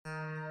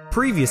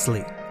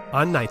Previously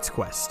on Knight's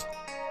Quest.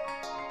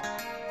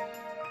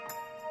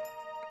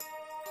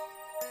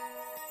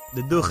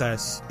 The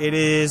Dujas, it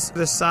is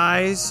the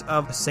size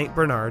of a St.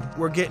 Bernard.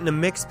 We're getting a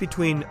mix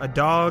between a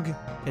dog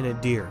and a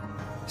deer.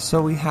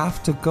 So we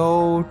have to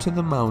go to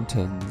the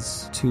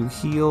mountains to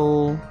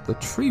heal the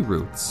tree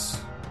roots.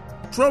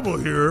 Trouble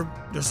here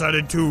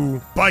decided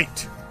to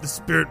bite the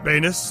spirit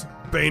Banus.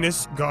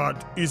 Banus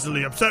got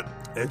easily upset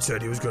and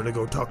said he was going to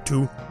go talk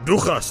to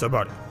Dujas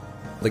about it.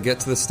 Like,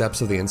 get to the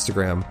steps of the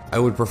Instagram. I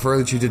would prefer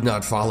that you did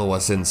not follow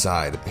us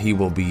inside. He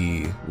will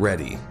be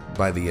ready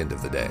by the end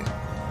of the day.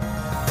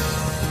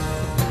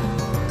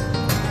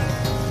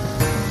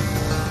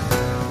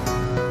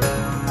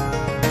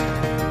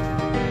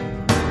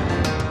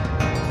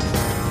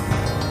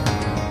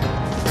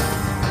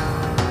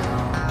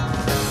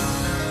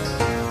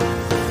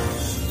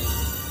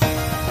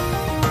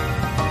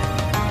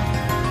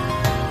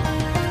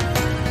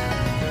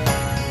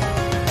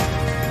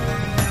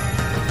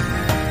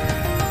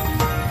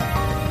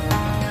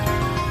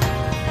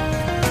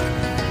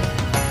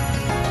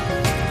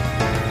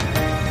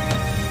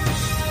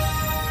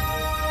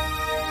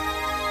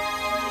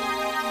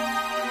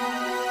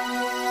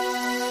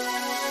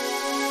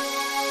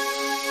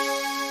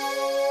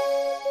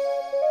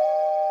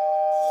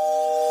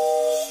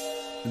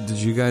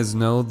 Did you guys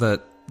know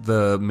that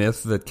the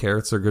myth that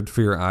carrots are good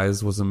for your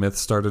eyes was a myth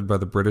started by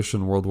the British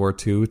in World War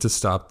II to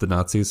stop the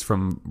Nazis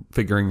from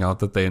figuring out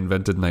that they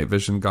invented night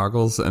vision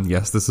goggles? And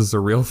yes, this is a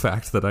real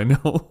fact that I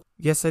know.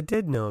 Yes, I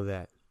did know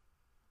that.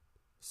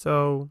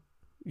 So,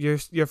 your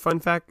fun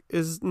fact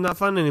is not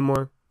fun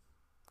anymore.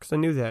 Because I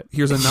knew that.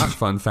 Here's a not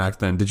fun fact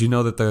then. Did you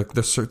know that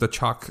the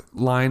chalk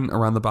line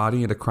around the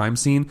body at a crime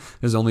scene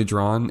is only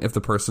drawn if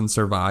the person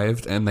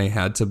survived and they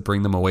had to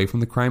bring them away from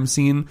the crime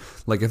scene?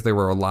 Like if they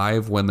were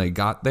alive when they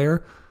got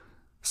there?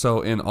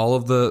 So in all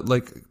of the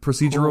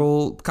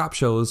procedural cop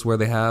shows where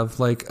they have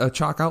like a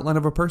chalk outline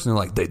of a person, they're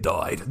like, they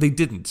died. They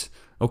didn't.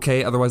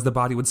 Okay, otherwise the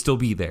body would still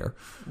be there.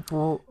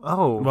 Well,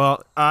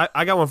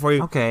 I got one for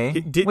you.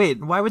 Okay.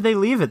 Wait, why would they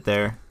leave it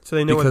there? So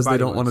they know because what they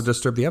don't want to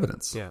disturb the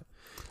evidence. Yeah.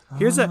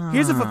 Here's a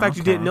fun fact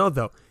you okay. didn't know,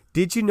 though.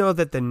 Did you know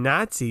that the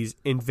Nazis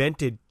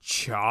invented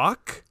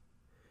chalk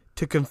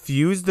to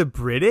confuse the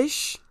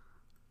British?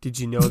 Did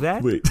you know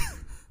that? Wait.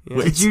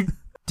 Yeah.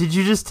 Did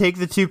you just take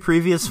the two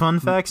previous fun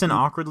facts and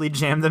awkwardly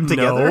jam them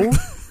together? No.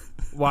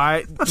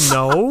 Why?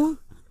 No.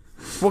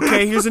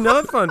 Okay, here's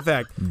another fun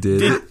fact.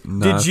 Did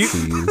Nazis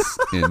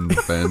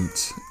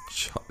invent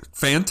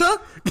Fanta?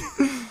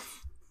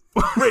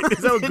 Wait, is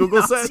that what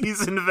Google said?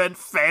 Nazis invent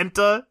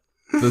Fanta?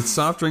 The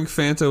soft drink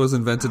Fanta was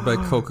invented by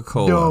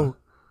Coca-Cola. No.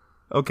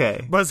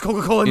 Okay. But it's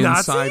Coca-Cola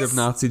Nazis? Inside of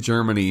Nazi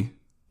Germany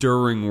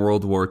during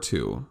World War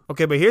II.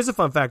 Okay, but here's a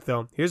fun fact,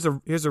 though. Here's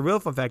a real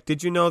fun fact.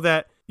 Did you know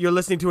that you're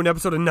listening to an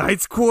episode of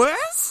Knight's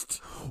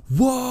Quest?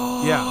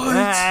 What?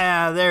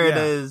 Yeah. There it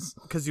is.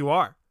 Because you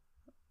are.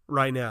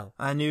 Right now.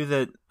 I knew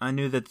that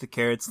the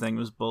carrots thing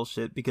was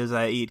bullshit because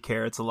I eat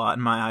carrots a lot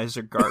and my eyes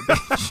are garbage.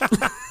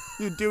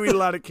 You do eat a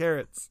lot of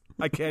carrots.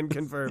 I can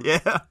confirm.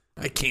 Yeah.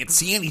 I can't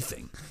see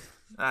anything.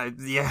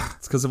 Yeah.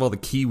 It's because of all the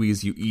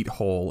kiwis you eat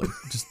whole. It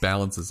just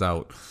balances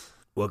out.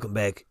 Welcome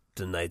back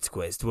to Knight's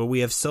Quest, where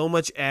we have so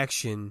much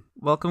action.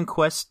 Welcome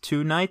Quest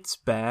 2 Nights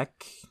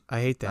back.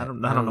 I hate that. I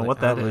don't know what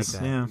that is.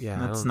 Like that.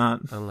 Yeah, I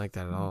don't like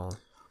that at all.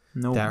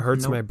 No, that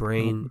hurts my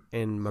brain,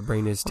 and my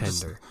brain is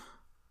tender.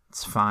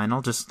 It's fine.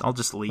 I'll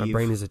just leave. My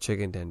brain is a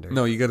chicken tender.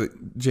 No, you gotta,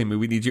 Jamie.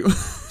 We need you.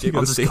 Jamie,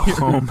 I'll just go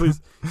home. Please.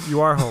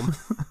 You are home.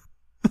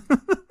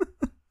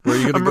 Where are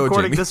you gonna I'm go,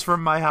 recording Jamie? this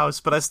from my house,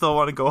 but I still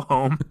want to go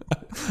home.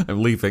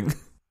 I'm leaving.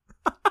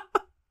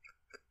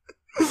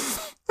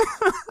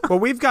 Well,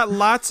 we've got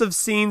lots of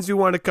scenes we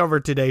want to cover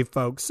today,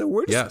 folks. So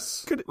we're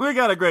just We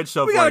got a great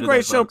show. We got a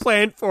great show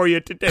planned for you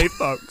today,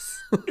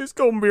 folks. It's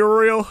gonna be a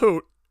real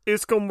hoot.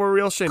 It's gonna be a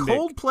real shindig.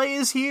 Coldplay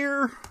is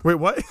here. Wait,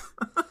 what?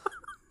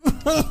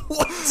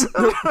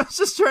 I was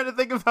just trying to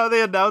think of how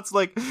they announced,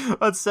 like,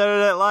 on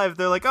Saturday Night Live.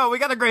 They're like, "Oh, we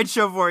got a great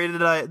show for you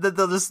tonight."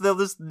 They'll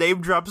just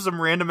name drop some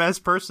random ass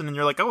person, and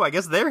you're like, "Oh, I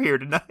guess they're here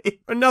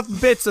tonight."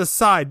 Enough bits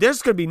aside.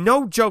 There's gonna be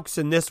no jokes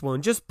in this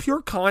one. Just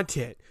pure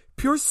content,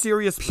 pure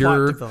serious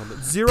plot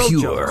development, zero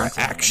jokes,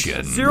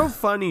 action, zero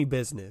funny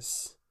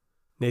business.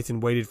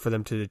 Nathan waited for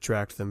them to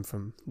detract them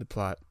from the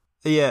plot.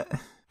 Yeah.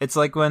 It's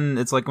like when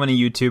a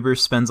YouTuber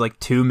spends like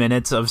 2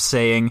 minutes of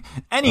saying,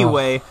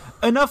 anyway,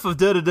 enough of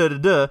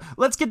da-da-da-da-da,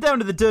 let's get down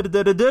to the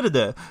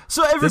da-da-da-da-da-da.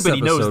 So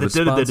everybody knows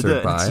the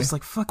da-da-da-da-da. It's just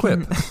like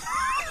fucking...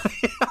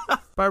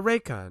 By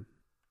Raycon.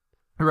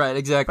 Right,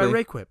 exactly.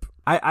 By Rayquip.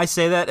 I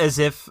say that as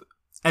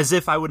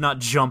if I would not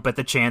jump at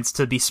the chance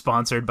to be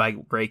sponsored by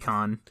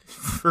Raycon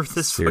for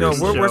this No,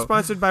 show. we're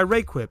sponsored by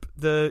Rayquip,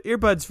 the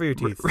earbuds for your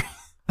teeth.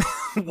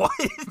 What?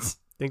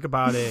 Think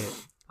about it.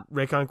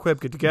 Raycon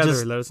Quip, get together,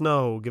 let us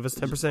know, give us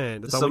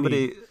 10%. That's all we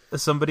need.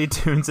 Somebody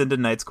tunes into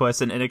Knight's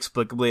Quest and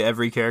inexplicably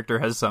every character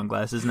has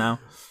sunglasses now.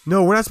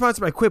 No, we're not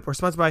sponsored by Quip, we're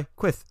sponsored by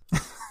Quith.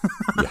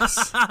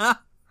 Yes.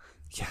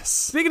 Yes.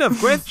 Speaking of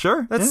Quith,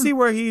 Sure, let's see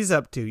where he's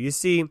up to. You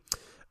see,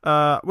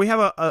 we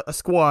have a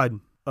squad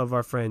of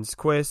our friends.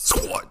 Quith,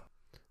 Squad.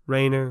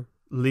 Rainer,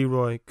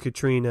 Leroy,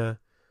 Katrina,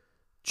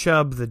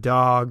 Chubb the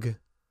dog,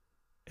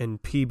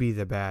 and PB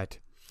the bat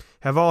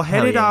have all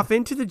headed off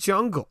into the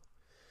jungle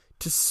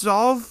to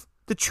solve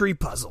the tree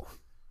puzzle.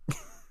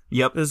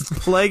 Yep. That's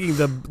plaguing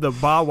the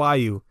Ba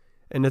Wayu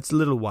and its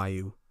little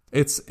Wayu.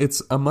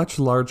 It's a much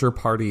larger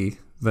party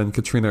than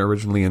Katrina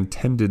originally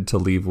intended to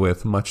leave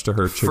with, much to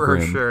her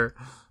chagrin.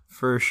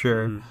 For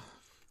sure.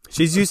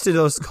 She's used to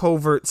those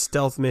covert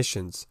stealth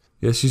missions.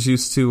 Yeah, she's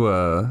used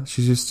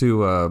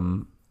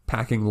to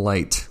packing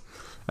light,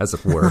 as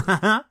it were.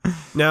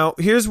 Now,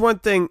 here's one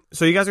thing.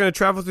 So you guys are going to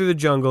travel through the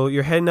jungle.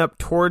 You're heading up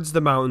towards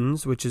the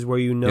mountains, which is where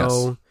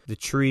the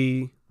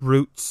tree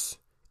roots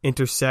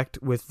intersect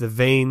with the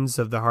veins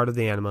of the heart of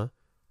the anima,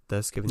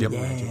 thus giving them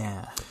magic.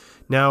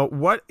 Now,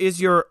 what is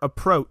your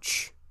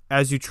approach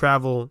as you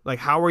travel? Like,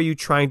 how are you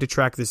trying to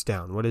track this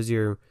down? What is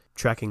your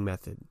tracking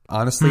method?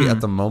 Honestly, at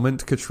the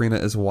moment, Katrina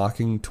is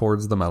walking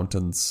towards the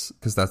mountains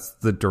because that's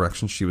the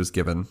direction she was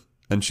given.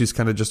 And she's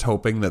kind of just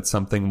hoping that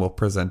something will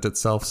present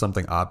itself,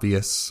 something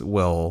obvious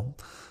will,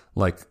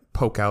 like,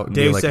 poke out and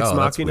Deus be like, Ex oh,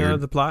 that's Machina weird.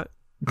 of the plot?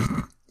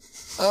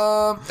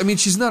 I mean,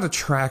 she's not a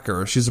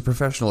tracker. She's a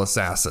professional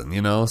assassin,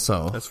 you know,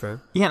 so... That's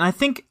fair. Yeah, and I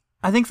think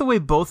the way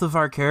both of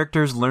our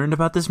characters learned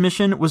about this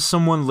mission was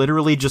someone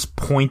literally just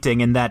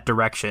pointing in that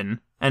direction.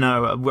 And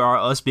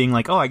us being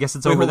like, oh, I guess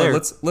it's over there.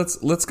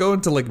 Let's go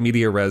into, like,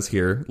 media res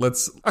here.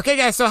 Okay,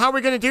 guys, so how are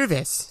we going to do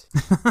this?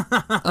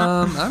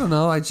 I don't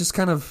know. I just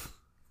kind of...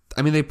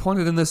 I mean, they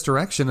pointed in this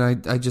direction.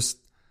 I just...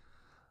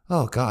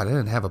 Oh, God, I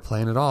didn't have a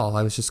plan at all.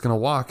 I was just going to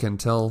walk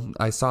until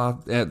I saw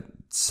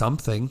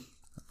something.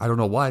 I don't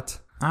know what.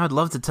 I would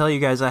love to tell you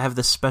guys I have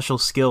this special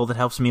skill that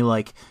helps me,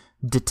 like,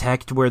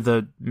 detect where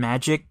the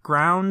magic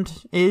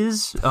ground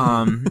is.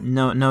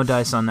 No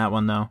dice on that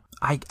one, though.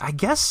 I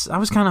guess I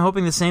was kind of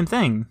hoping the same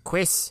thing.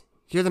 Quiz,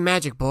 you're the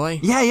magic boy.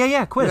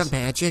 Yeah, Quiz. You're the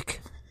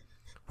magic.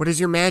 What does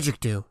your magic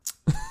do?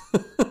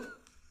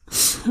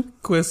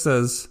 Quiz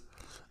says,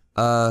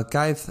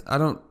 guys, I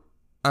don't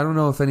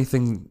know if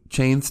anything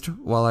changed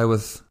while I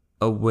was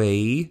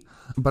away,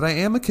 but I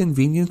am a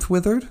convenience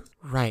wizard.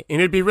 Right, and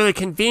it'd be really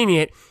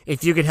convenient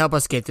if you could help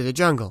us get through the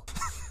jungle.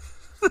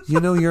 You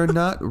know, you're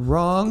not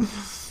wrong.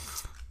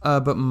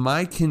 But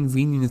my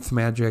convenience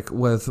magic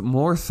was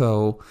more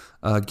so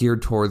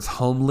geared towards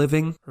home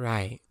living.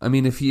 Right. I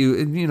mean, if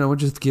you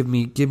just give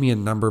me a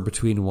number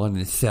between 1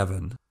 and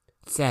 7.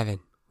 7.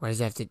 What is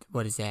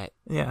that?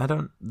 Yeah, I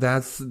don't...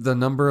 That's the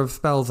number of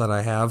spells that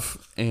I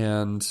have,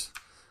 and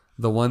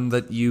the one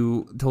that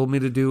you told me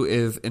to do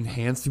is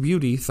enhanced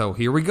beauty, so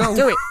here we go.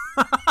 Do it!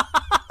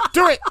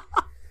 Do it!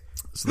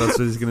 So that's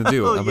what he's going to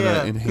do. I'm going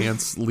to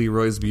enhance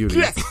Leroy's beauty.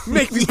 Yes!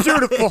 Make me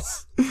beautiful!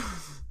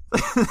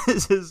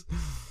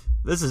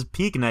 This is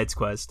peak Knight's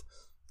Quest.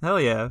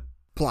 Hell yeah.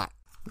 Plot.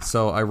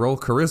 So I roll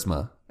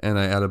charisma, and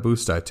I add a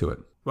boost die to it.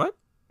 What?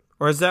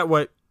 Or is that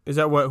what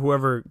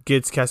whoever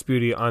gets cast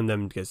beauty on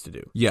them gets to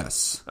do?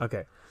 Yes.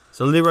 Okay.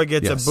 So Leroy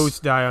gets a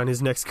boost die on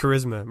his next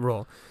charisma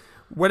roll.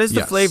 What is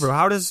the flavor?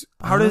 How does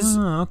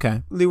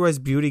Leroy's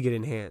beauty get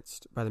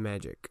enhanced by the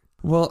magic?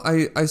 Well,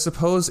 I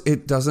suppose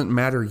it doesn't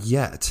matter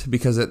yet,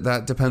 because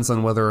that depends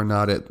on whether or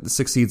not it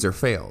succeeds or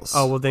fails.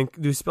 Oh, well then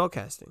do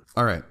spellcasting.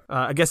 All right.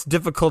 I guess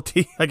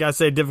difficulty, I gotta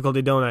say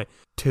difficulty, don't I?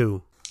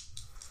 2.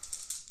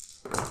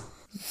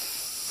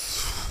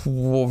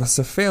 Well, it's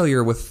a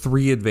failure with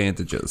 3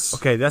 advantages.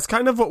 Okay, that's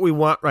kind of what we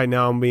want right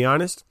now, I'm be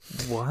honest.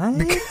 What?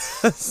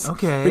 Because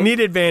okay. we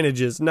need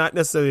advantages, not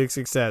necessarily a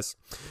success.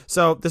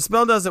 So the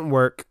spell doesn't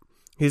work.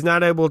 He's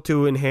not able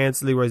to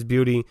enhance Leroy's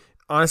beauty.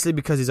 Honestly,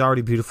 because he's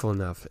already beautiful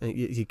enough, and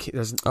he can't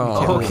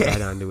really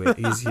add on to it.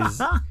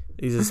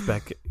 He's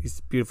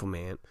a beautiful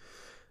man.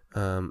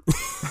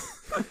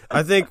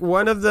 I think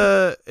one of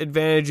the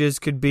advantages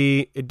could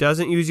be it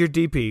doesn't use your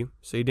DP,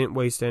 so you didn't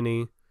waste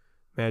any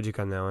magic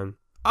on that one.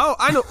 Oh,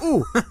 I know.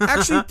 Ooh,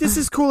 actually, this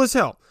is cool as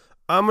hell.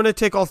 I'm gonna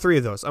take all 3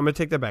 of those. I'm gonna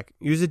take that back.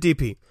 Use a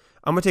DP.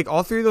 I'm gonna take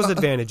all 3 of those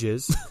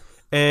advantages,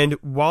 and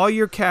while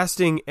you're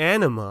casting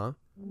anima,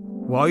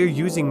 while you're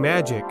using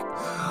magic,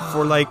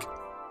 for like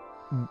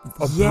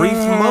a brief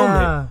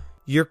moment,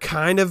 you're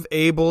kind of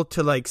able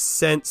to like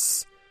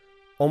sense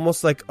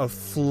almost like a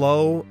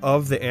flow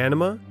of the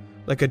anima,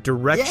 like a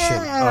direction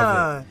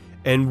of it.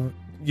 And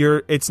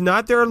it's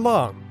not there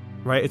long,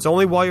 right? It's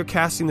only while you're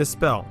casting the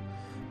spell,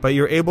 but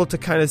you're able to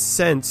kind of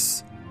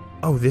sense,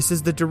 oh, this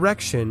is the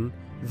direction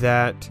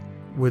that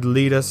would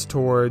lead us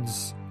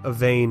towards a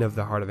vein of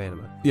the heart of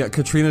anima. Yeah,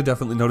 Katrina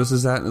definitely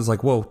notices that and is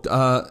like, whoa,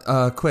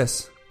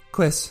 Quiz.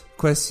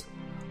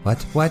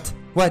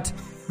 What?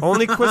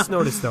 Only Quiz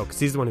noticed, though, because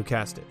he's the one who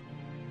cast it.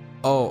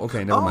 Oh,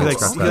 okay, never mind. He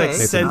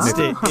sensed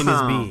it in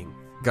his being.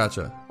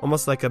 Gotcha.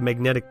 Almost like a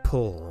magnetic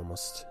pull,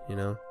 almost, you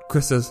know?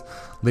 Quiz says,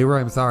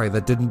 Leroy, I'm sorry,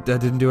 that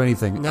didn't do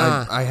anything.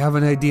 Nah. I have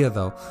an idea,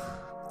 though.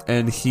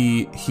 And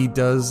he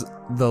does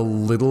the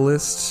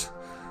littlest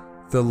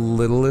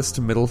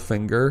middle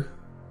finger,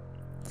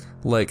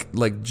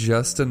 like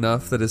just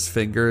enough that his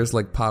finger is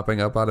like popping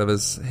up out of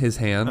his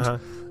hand.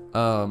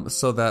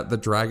 so that the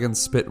dragon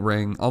spit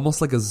ring,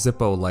 almost like a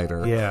Zippo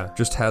lighter,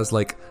 just has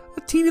like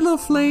a teeny little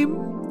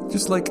flame,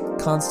 just like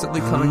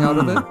constantly coming out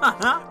of it.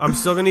 I'm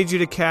still gonna need you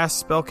to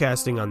cast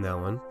spellcasting on that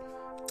one.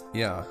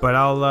 Yeah, but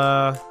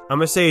I'm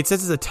gonna say,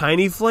 since it's a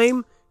tiny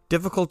flame,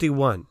 difficulty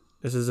 1.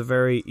 This is a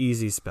very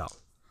easy spell.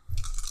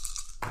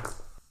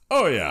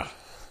 Oh yeah.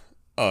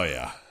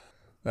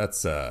 That's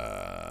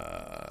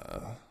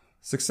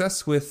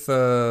success with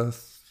 3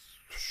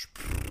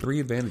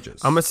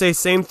 advantages. I'm gonna say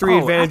same 3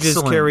 advantages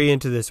excellent. carry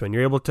into this one.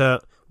 You're able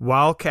to,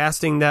 while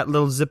casting that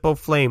little Zippo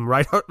flame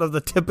right out of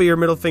the tip of your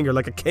middle finger,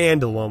 like a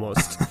candle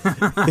almost.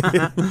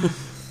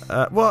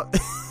 Well,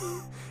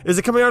 is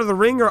it coming out of the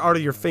ring or out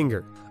of your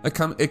finger? It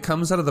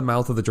comes out of the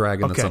mouth of the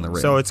dragon that's on the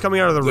ring. So it's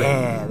coming out of the ring.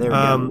 Yeah, there we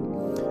go.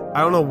 I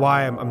don't know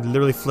why I'm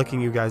literally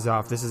flicking you guys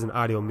off. This is an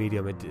audio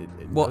medium.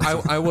 Well,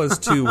 I was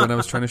too when I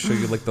was trying to show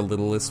you like the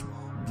littlest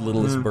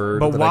bird.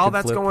 But that while I could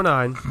that's flip. going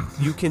on,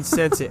 you can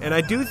sense it. And I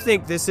do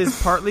think this is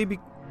partly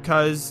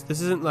because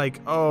this isn't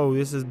like, oh,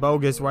 this is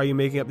bogus, why are you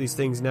making up these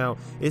things now?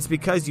 It's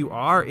because you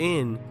are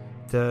in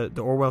the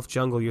Orwelf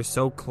jungle. You're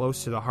so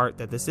close to the heart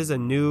that this is a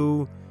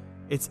new...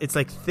 It's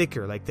like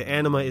thicker. Like the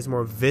anima is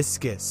more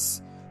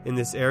viscous in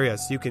this area,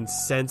 so you can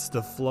sense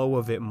the flow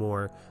of it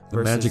more.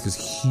 The magic is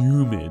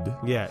humid.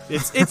 Yeah,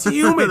 it's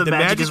humid. The the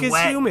magic magic is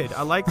wet. humid.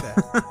 I like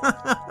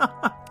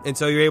that. And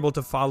so you're able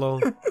to follow,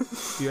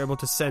 you're able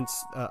to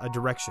sense a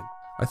direction.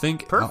 I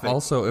think Perfect.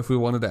 Also, if we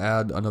wanted to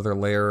add another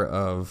layer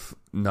of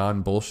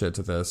non-bullshit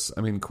to this,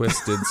 I mean,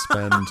 Quist did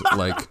spend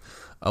like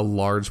a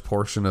large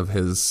portion of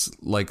his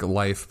like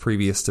life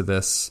previous to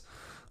this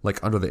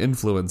like under the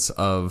influence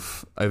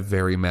of a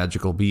very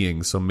magical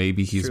being, so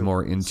maybe he's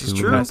more in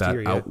tune with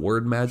that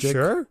outward magic.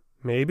 Sure,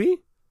 maybe,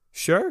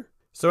 sure.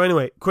 So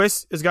anyway,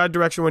 Quist has got a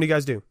direction. What do you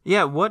guys do?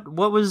 Yeah, what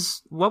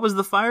was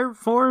the fire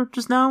for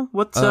just now?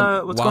 What's going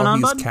on, bud? While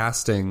he's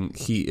casting,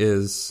 he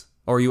is...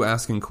 Or are you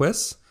asking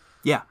Quist?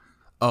 Yeah.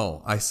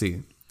 Oh, I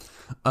see.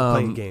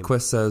 Playing game.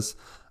 Quist says,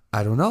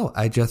 I don't know.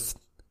 I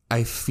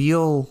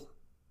feel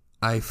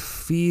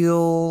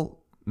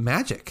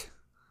magic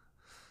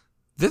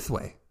this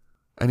way.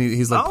 And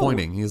he's like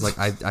pointing. He's like,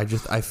 I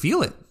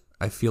feel it.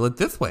 I feel it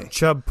this way.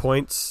 Chubb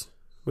points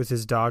with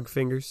his dog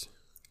fingers.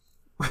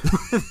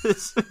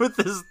 with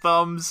his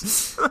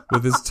thumbs.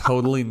 With his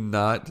totally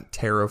not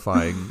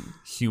terrifying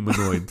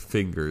humanoid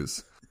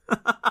fingers.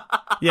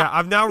 Yeah,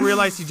 I've now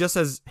realized he just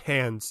has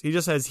hands. He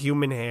just has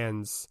human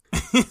hands.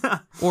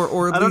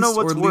 Or at I don't least,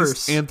 know what's or at worse.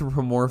 least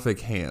anthropomorphic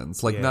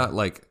hands. Like not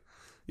like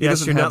he Yes,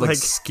 doesn't you're have not like like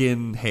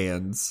skin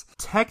hands.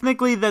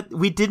 Technically, that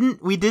we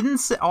didn't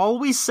say, all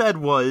we said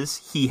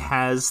was he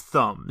has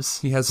thumbs.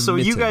 He has so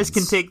you guys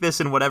can mittens. take this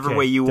in whatever Okay,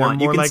 way you they're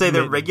want. You more can like say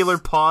they're mittens. regular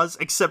paws,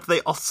 except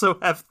they also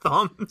have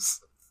thumbs.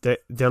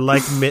 They're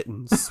like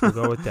mittens. We'll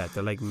go with that.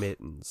 They're like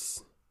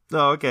mittens.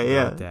 Oh, okay, We'll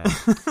yeah. go with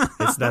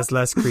that. That's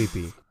less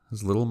creepy.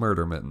 His little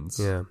murder mittens.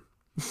 Yeah.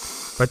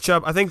 But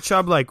I think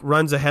Chubb like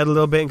runs ahead a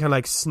little bit and kind of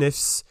like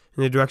sniffs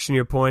in the direction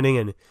you're pointing,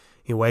 and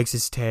he wags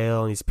his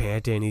tail and he's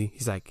panting.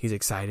 He's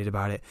excited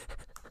about it.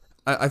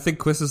 I think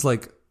Quist is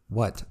like,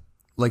 what?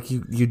 Like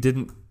you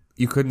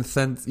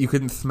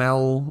couldn't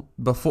smell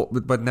before,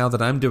 but now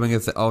that I'm doing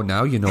it,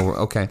 now you know.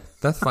 Okay,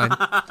 that's fine.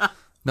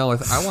 No,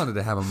 I wanted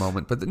to have a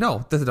moment, but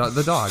no,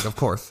 the dog, of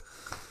course.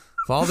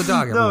 Follow the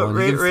dog, everyone.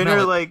 No, You can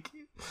smell it.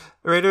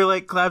 Raider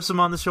like claps him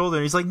on the shoulder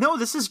and he's like, "No,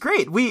 this is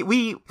great.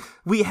 We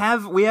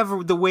have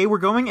the way we're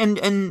going,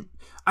 and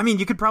I mean,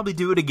 you could probably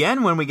do it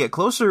again when we get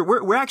closer.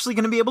 We're actually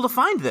going to be able to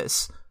find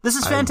this. This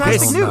is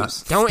fantastic will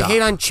news." not Don't stop.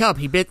 hate on Chubb.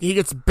 He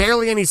gets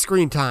barely any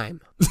screen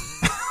time.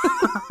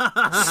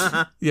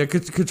 Yeah,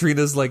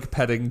 Katrina's like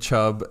petting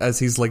Chubb as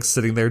he's like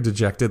sitting there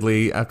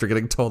dejectedly after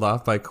getting told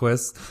off by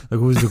Quist. Like,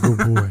 who's a good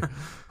boy?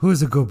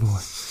 Who's a good boy?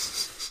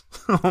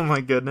 Oh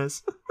my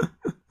goodness!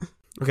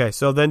 Okay,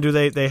 so then do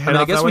they head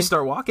I off guess that we way?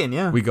 start walking.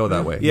 Yeah, We go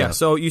that way. Yeah,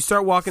 so you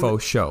start walking.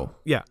 Faux show.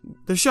 Yeah,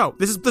 the show.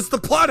 This is the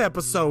plot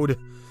episode.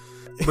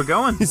 we're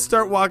going. You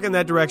start walking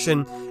that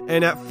direction,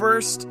 and at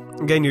first,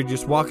 again, you're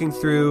just walking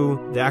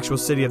through the actual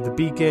city of the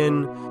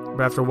beacon.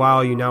 But after a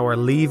while, you now are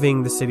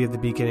leaving the city of the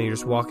beacon, and you're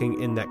just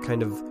walking in that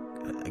kind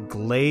of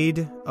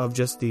glade of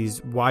just these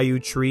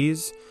Wayu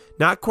trees.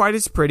 Not quite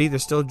as pretty. They're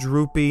still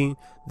droopy.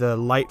 The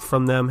light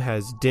from them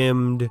has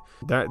dimmed.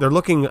 They're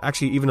looking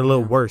actually even a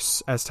little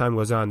worse as time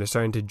goes on. They're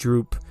starting to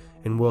droop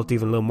and wilt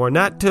even a little more.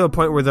 Not to a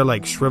point where they're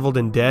like shriveled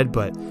and dead,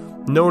 but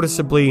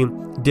noticeably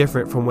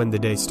different from when the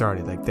day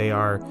started. Like they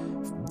are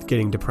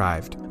getting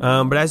deprived.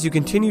 But as you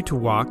continue to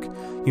walk,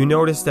 you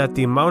notice that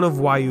the amount of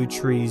Wayu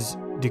trees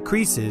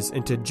decreases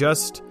into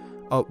just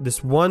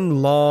this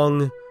one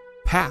long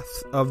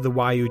path of the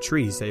Wayu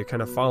trees that you're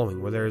kind of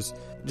following, where there's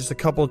just a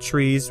couple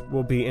trees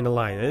will be in a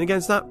line. And again,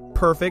 it's not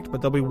perfect,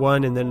 but there'll be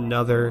one and then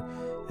another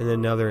and then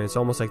another. And it's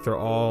almost like they're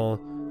all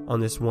on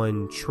this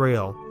one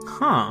trail.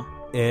 Huh.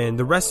 And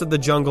the rest of the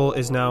jungle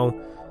is now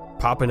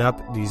popping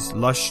up. These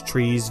lush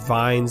trees,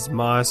 vines,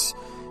 moss,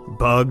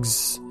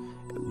 bugs.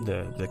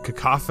 The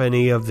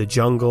cacophony of the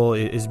jungle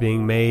is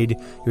being made.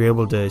 You're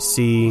able to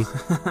see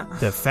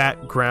the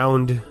fat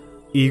ground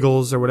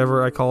eagles or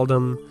whatever I called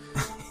them.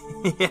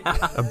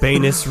 A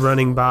Banus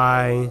running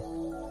by.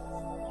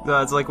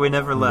 No, it's like we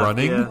never left.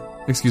 Running? Yeah.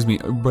 Excuse me,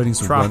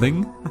 everybody's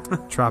running?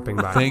 Tropping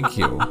by. Thank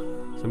you.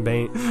 Some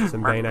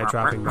Banite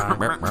dropping by.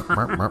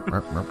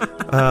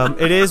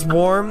 It is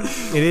warm.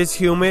 It is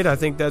humid. I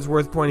think that's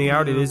worth pointing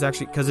out. It is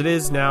actually, because it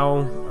is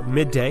now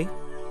midday.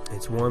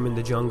 It's warm in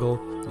the jungle.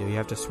 You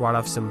have to swat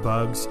off some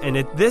bugs. And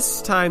at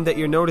this time that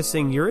you're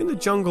noticing, you're in the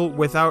jungle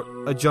without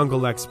a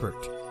jungle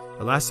expert.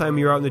 The last time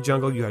you were out in the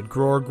jungle, you had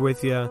Grorg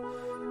with you,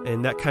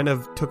 and that kind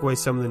of took away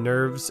some of the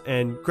nerves.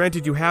 And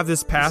granted, you have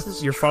this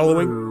path you're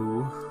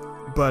following,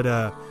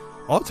 but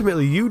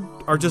ultimately you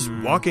are just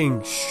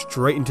walking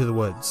straight into the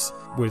woods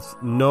with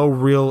no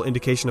real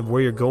indication of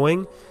where you're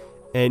going,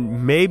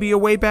 and maybe a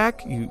way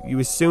back. You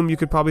assume you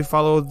could probably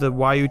follow the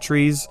Wayu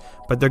trees,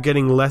 but they're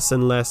getting less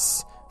and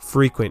less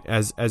frequent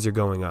as you're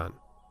going on.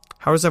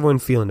 How is everyone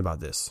feeling about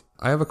this?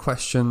 I have a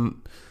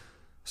question.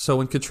 So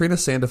when Katrina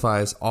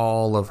sandifies,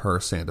 all of her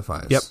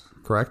sandifies. Yep.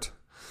 Correct?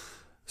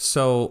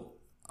 So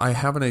I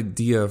have an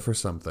idea for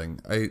something.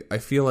 I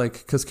feel like,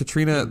 because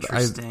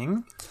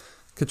Interesting.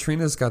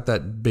 Katrina's got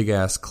that big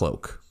ass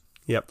cloak.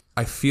 Yep.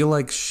 I feel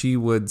like she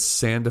would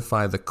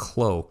sandify the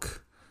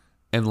cloak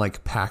and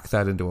like pack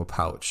that into a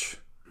pouch.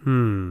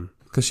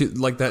 Because she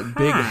like that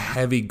big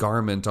heavy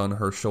garment on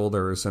her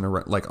shoulders and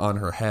like on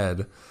her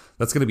head.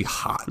 That's going to be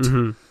hot.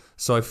 Mm-hmm.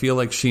 So I feel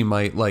like she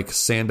might like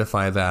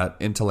sandify that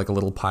into like a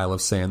little pile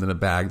of sand in a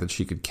bag that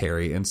she could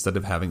carry instead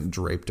of having it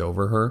draped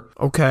over her.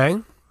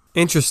 Okay.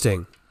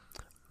 Interesting.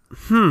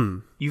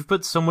 You've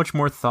put so much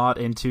more thought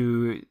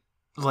into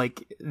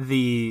like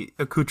the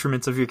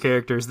accoutrements of your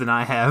characters than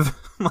I have.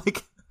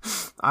 Like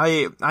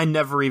I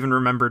never even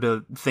remember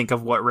to think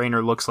of what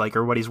Raynor looks like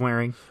or what he's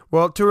wearing.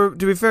 Well, to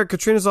be fair,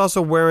 Katrina's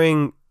also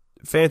wearing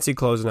fancy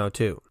clothes now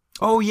too.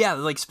 Oh yeah,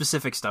 like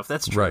specific stuff.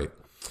 That's true. Right.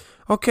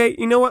 Okay,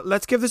 you know what?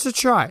 Let's give this a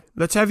try.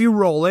 Let's have you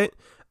roll it.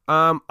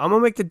 I'm going to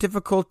make the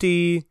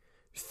difficulty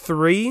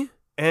 3,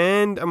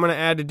 and I'm going to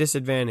add a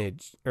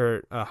disadvantage,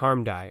 or a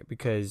harm die,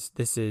 because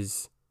this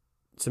is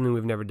something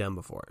we've never done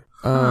before.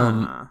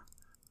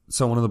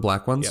 So one of the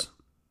black ones?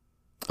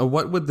 Yep.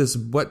 What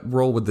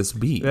role would this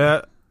be?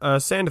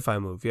 Sandify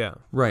move, yeah.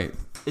 Right.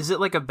 Is it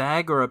like a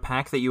bag or a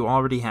pack that you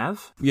already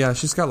have? Yeah,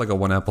 she's got like a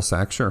 1 apple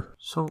sack, sure.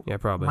 So yeah,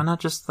 probably. Why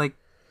not just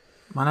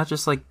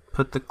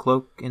put the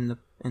cloak in the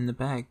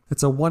bag?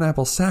 It's a 1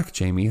 apple sack,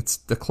 Jamie.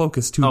 The cloak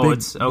is too big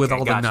with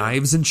all the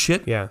knives and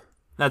shit. Yeah.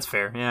 That's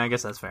fair. Yeah, I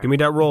guess that's fair. Give me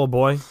that roll,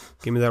 boy.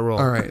 Give me that roll.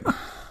 All right.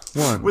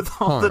 1. With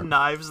all the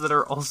knives that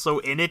are also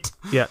in it.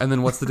 Yeah. And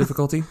then what's the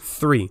difficulty?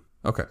 3.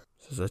 Okay.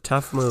 This is a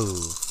tough move.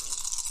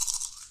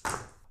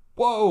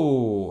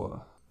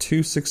 Whoa.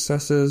 2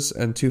 successes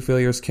and 2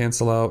 failures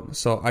cancel out.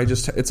 So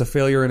it's a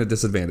failure and a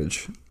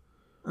disadvantage.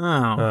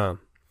 Oh.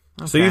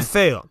 Okay. So you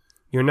fail.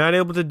 You're not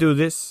able to do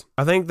this.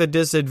 I think the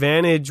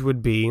disadvantage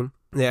would be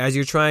that as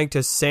you're trying to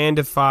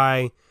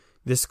sandify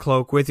this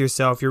cloak with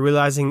yourself, you're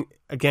realizing,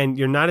 again,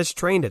 you're not as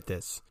trained at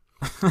this.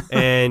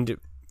 And,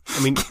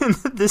 I mean... Can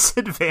the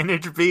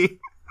disadvantage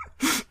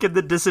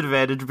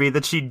be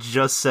that she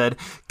just said,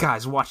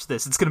 guys, watch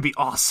this. It's going to be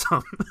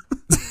awesome.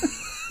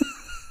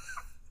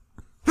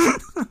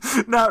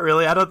 Not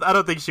really. I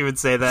don't think she would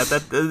say that.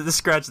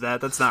 Scratch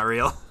that. That's not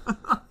real.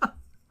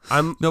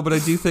 No, but I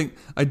do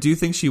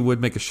think she would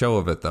make a show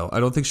of it, though.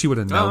 I don't think she would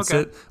announce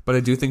it, but I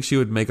do think she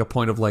would make a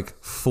point of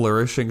like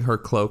flourishing her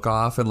cloak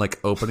off and like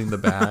opening the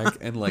bag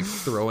and like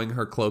throwing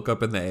her cloak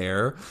up in the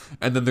air,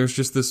 and then there's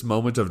just this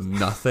moment of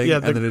nothing,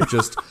 and then it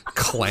just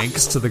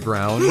clanks to the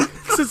ground.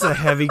 This is a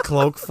heavy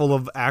cloak full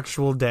of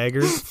actual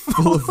daggers,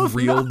 full of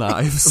real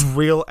knives,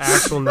 real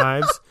actual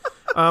knives.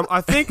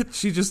 I think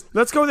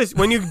let's go with this.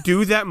 When you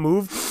do that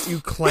move, you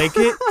clank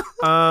it.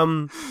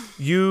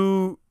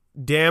 You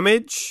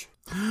damage.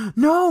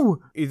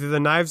 No! Either the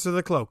knives or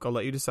the cloak. I'll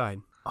let you decide.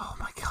 Oh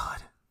my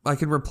god. I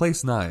can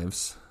replace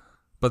knives,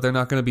 but they're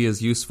not going to be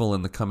as useful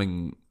in the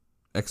coming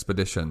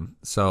expedition.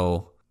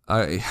 So,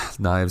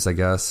 knives, I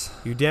guess.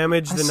 You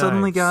damage the knives.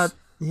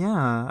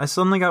 I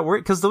suddenly got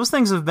worried, because those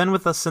things have been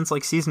with us since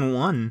like season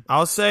 1.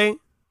 I'll say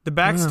the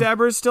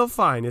backstabber is still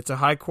fine. It's a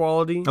high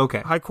quality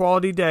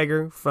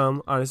dagger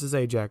from Honest's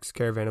Ajax,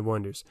 Caravan of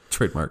Wonders.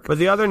 Trademark. But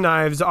the other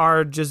knives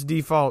are just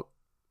default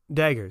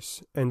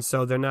daggers, and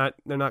so they're not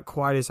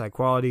quite as high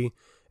quality,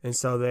 and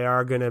so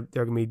they're gonna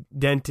be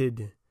dented.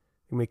 They're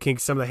gonna be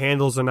kinks. Some of the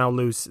handles are now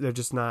loose. They're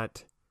just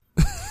not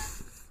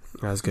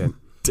as good.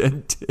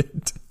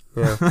 Dented.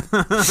 Yeah.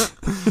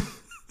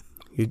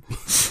 You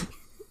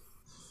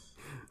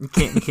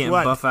can't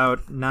buff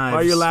out knives. Why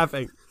are you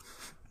laughing?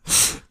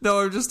 No,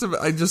 I'm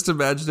just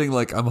imagining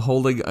like I'm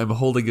holding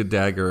a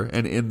dagger,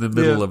 and in the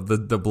middle of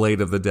the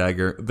blade of the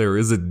dagger there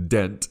is a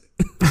dent,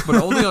 but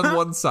only on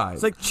one side.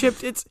 It's like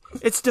chipped.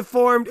 It's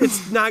deformed.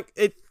 It's not.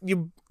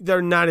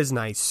 They're not as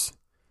nice.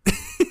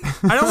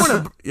 I don't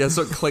want to. Yeah,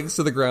 so it clinks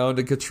to the ground,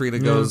 and Katrina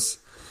goes,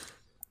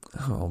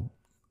 "Oh,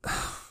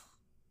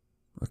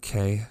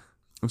 okay."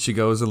 And she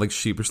goes and like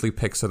sheepishly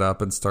picks it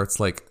up and starts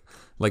like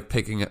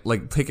picking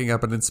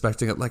up and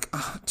inspecting it, like.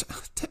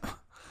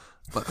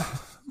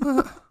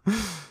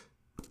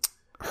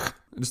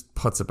 Just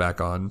puts it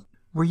back on.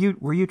 Were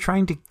you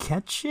trying to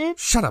catch it?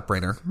 Shut up,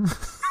 Rainer.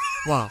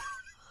 Well,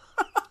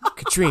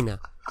 Katrina,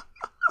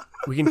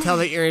 we can tell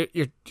that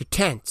you're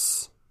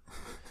tense.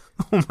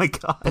 Oh my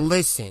god. But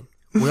listen,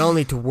 we all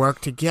need to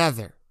work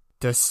together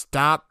to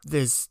stop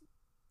this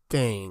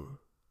thing.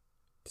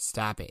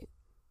 Stop it.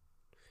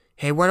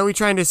 Hey, what are we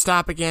trying to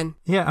stop again?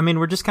 Yeah, I mean,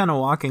 we're just kind of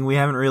walking. We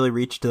haven't really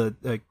reached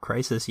a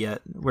crisis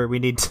yet where we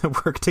need to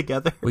work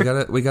together. We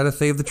gotta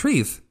save the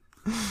trees.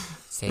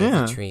 Save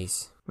the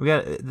trees. We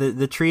got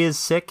the tree is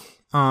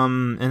sick,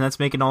 and that's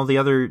making all the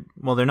other.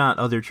 Well, they're not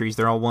other trees;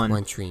 they're all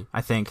one tree,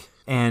 I think.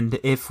 And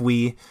if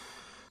we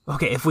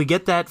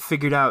get that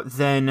figured out,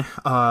 then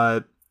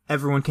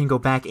everyone can go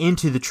back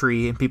into the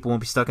tree, and people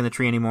won't be stuck in the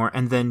tree anymore.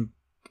 And then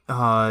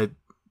Grilta.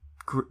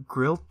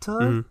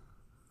 Mm-hmm.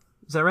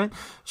 Is that right?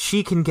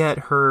 She can get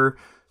her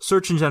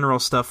Surgeon General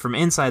stuff from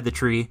inside the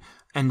tree,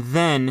 and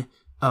then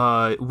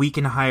we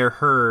can hire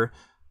her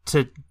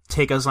to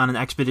take us on an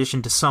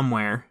expedition to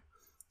somewhere,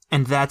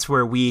 and that's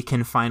where we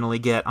can finally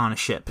get on a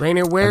ship.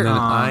 Rainer, where? And then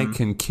I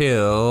can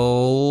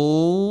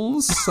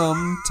kill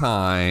some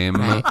time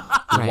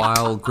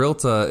while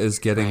Grilta is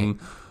getting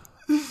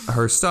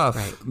her stuff,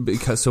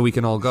 so we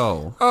can all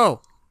go.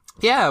 Oh.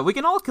 Yeah, we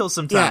can all kill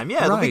some time.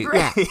 Yeah, it'll be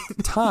great. Yeah.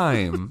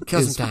 Time.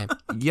 Kill some time.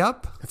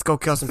 Yep. Let's go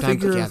kill some time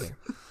together.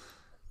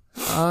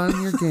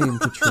 On your game,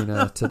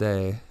 Katrina,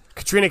 today.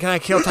 Katrina, can I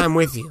kill time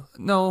with you?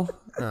 No.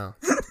 Oh.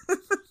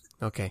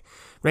 Okay.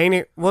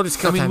 Rainer, we'll just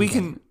kill time.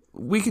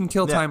 We can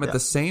kill time at the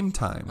same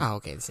time. Oh,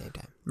 okay, the same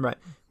time. Right.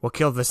 We'll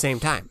kill at the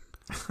same time.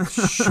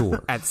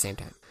 Sure. At the same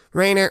time.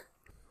 Rainer,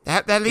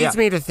 that leads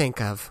me to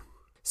think of.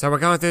 So we're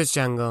going through this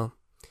jungle,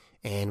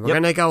 and we're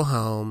going to go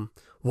home.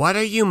 What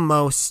are you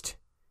most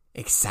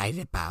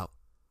excited about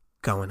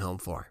going home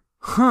for?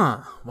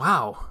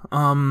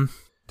 Wow.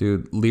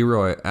 Dude,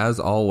 Leroy, as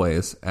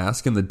always,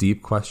 asking the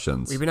deep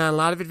questions. We've been on a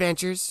lot of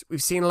adventures.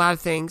 We've seen a lot of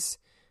things.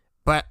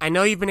 But I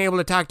know you've been able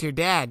to talk to your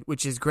dad,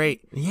 which is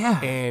great.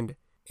 Yeah.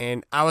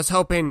 And I was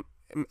hoping,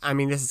 I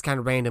mean, this is kind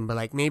of random, but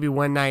like maybe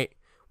one night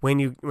when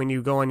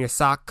you go on your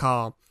sock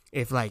call,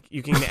 if like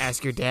you can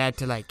ask your dad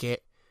to like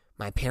get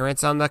my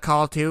parents on the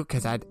call too,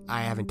 because I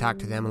haven't talked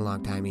to them in a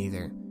long time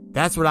either.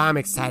 That's what I'm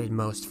excited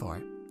most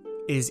for,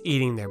 is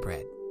eating their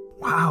bread.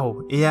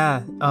 Wow.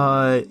 Yeah.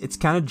 It's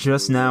kind of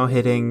just now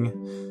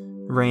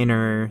hitting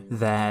Rainer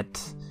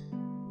that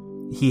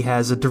he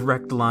has a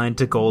direct line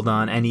to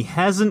Goldon, and he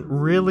hasn't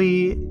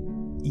really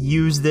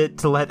used it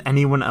to let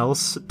anyone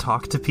else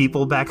talk to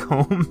people back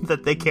home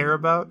that they care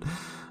about.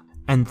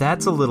 And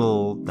that's a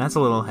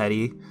little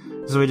heady.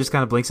 So he just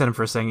kind of blinks at him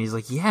for a second. He's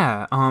like,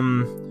 yeah,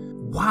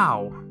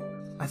 wow.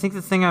 I think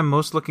the thing I'm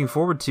most looking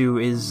forward to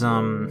is,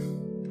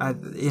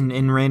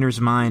 in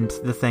Rainer's mind,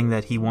 the thing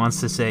that he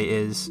wants to say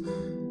is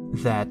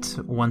that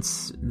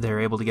once they're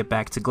able to get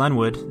back to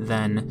Glenwood,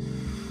 then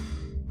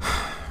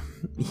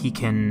he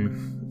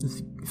can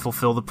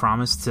fulfill the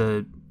promise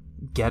to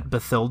get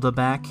Bathilda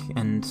back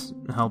and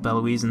help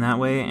Eloise in that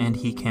way, and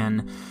he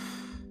can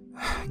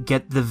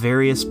get the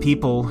various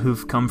people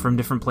who've come from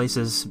different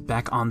places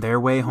back on their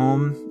way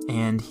home,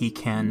 and he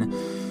can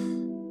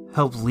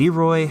help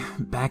Leroy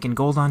back in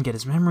Goldon get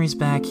his memories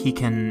back. He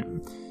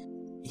can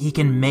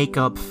make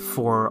up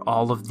for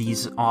all of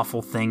these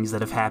awful things that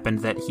have happened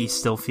that he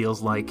still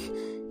feels like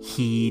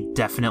he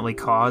definitely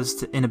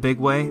caused in a big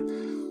way.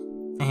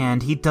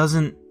 And he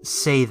doesn't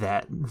say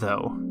that,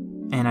 though.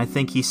 And I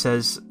think he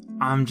says,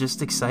 I'm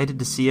just excited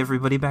to see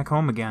everybody back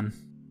home again.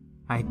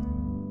 I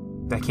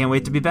can't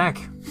wait to be back.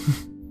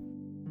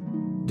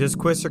 Does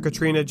Quiz or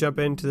Katrina jump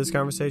into this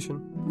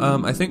conversation?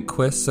 I think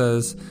Quiz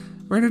says,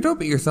 Rainer, don't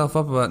beat yourself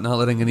up about not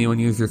letting anyone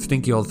use your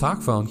stinky old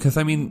talk phone. Because,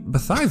 I mean,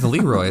 besides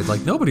Leroy,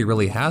 like, nobody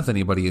really has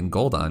anybody in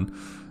Goldon.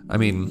 I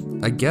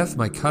mean, I guess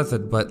my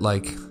cousin, but,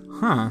 like...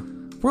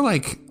 We're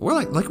like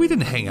we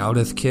didn't hang out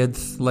as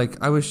kids.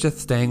 Like, I was just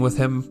staying with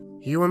him.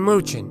 You were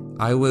mooching.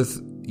 I was,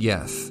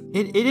 yes.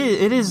 It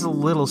is a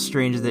little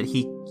strange that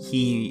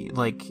he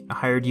like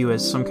hired you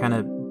as some kind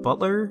of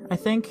butler, I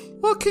think.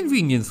 Well,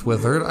 convenience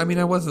wizard. I mean,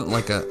 I wasn't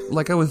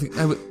I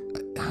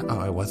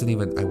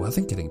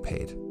wasn't getting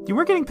paid. You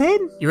weren't getting paid?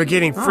 You were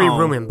getting free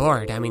room and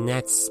board. I mean,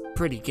 that's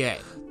pretty good.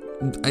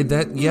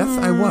 Yes,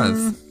 I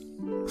was.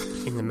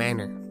 In the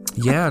manor.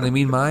 Yeah, and I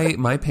mean,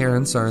 my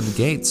parents are in the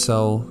Gates,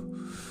 so...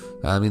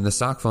 I mean, the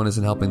stock phone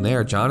isn't helping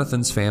there.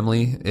 Jonathan's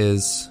family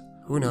is...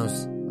 Who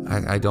knows?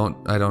 I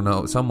don't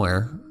know.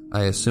 Somewhere,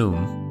 I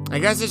assume. I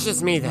guess it's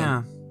just me then.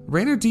 Yeah.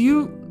 Rainer, do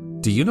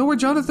you know where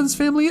Jonathan's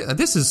family is?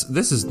 This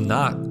is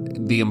not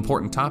the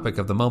important topic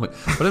of the moment,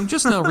 but I'm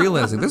just now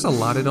realizing there's a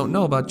lot I don't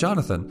know about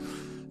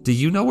Jonathan. Do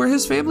you know where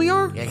his family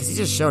are? Yeah, because he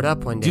just showed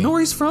up one day. Do you know where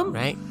he's from?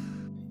 Right?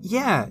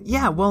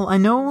 Yeah. Well, I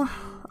know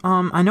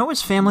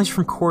his family's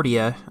from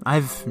Cordia.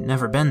 I've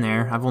never been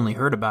there. I've only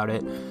heard about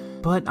it.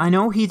 But I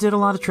know he did a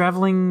lot of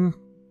traveling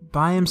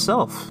by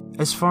himself.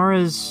 As far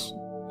as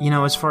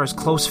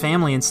close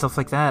family and stuff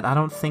like that, I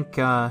don't think,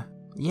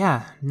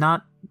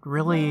 not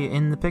really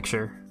in the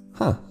picture.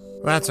 Huh.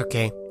 Well, that's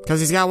okay, because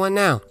he's got one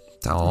now.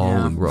 Oh,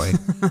 yeah. Roy.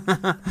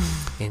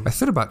 I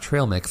said about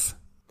trail mix.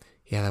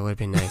 Yeah, that would have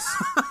been nice.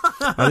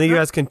 I think you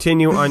guys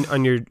continue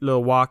on your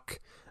little walk,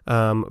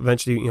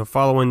 eventually,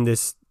 following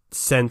this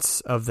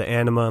sense of the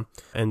anima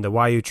and the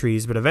Wayu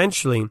trees, but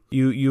eventually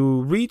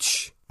you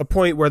reach a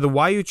point where the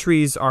Wayu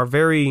trees are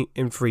very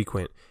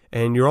infrequent,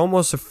 and you're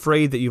almost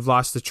afraid that you've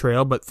lost the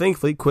trail, but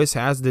thankfully Quiz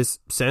has this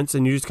sense,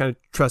 and you just kind of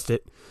trust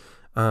it.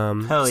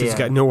 Hell He's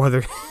got no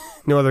other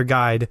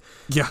guide.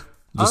 Yeah,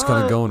 just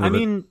kind of going with it.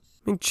 I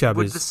think Chubb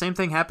would is... the same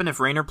thing happen if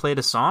Rainer played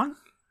a song?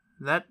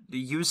 That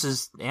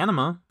uses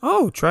anima.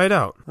 Oh, try it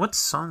out. What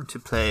song to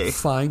play?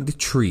 Find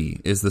Tree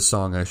is the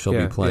song I shall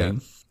be playing. Yeah.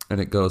 And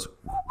it goes...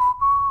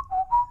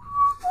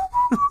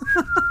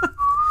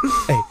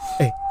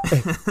 Hey.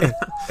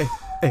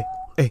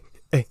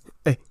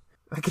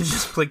 I could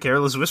just play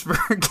Careless Whisper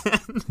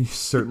again. You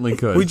certainly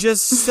could. We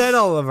just said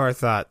all of our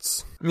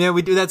thoughts. Yeah,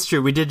 we do. That's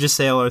true. We did just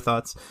say all our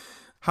thoughts.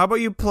 How about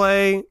you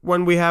play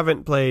one we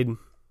haven't played,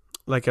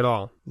 like, at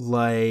all?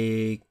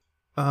 Like...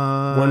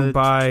 one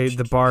by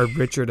the bard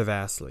Richard of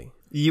Astley.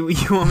 You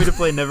want me to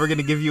play Never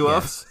Gonna Give You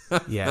Up?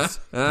 Yes.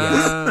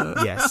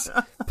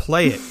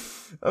 Play it.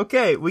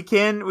 Okay, we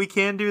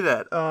can do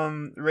that.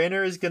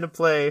 Rainer is gonna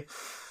play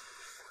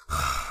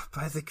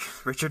by the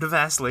Richard of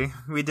Astley.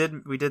 We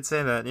did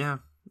say that, yeah.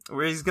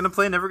 Where he's gonna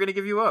play Never Gonna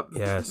Give You Up.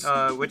 Yes.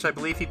 Which I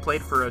believe he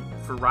played for a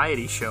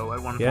variety show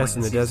at one point. Yes,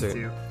 in the desert.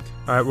 2.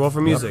 All right, roll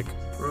for music.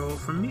 Yep. Roll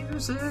for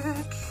music.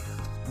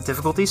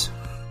 Difficulties?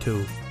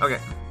 2. Okay.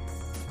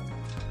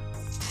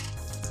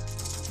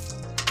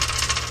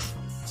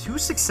 2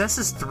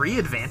 successes, 3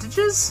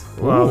 advantages?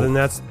 Well, then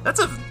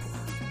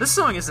this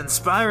song is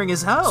inspiring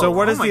as hell. So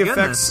what is the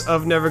effects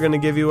of Never Gonna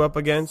Give You Up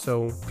again,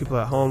 so people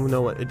at home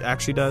know what it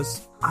actually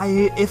does?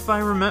 If I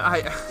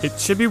remember... It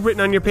should be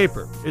written on your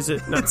paper, is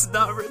it not? It's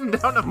not written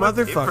down on my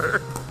Motherfucker.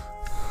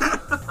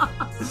 paper.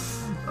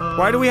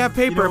 Why do we have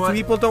paper if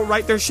people don't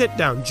write their shit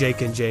down,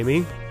 Jake and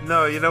Jamie?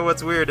 No, you know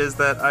what's weird is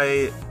that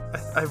I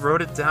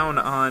wrote it down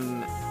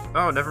on...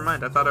 Oh, never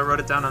mind. I thought I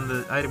wrote it down on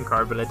the item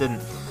card, but I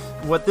didn't.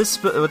 What this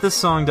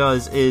song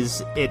does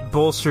is it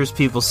bolsters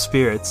people's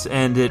spirits,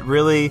 and it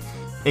really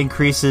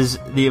increases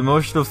the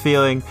emotional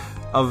feeling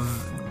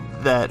of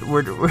that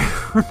we're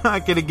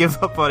not going to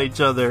give up on each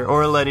other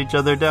or let each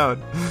other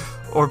down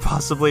or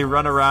possibly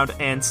run around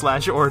and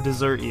 / or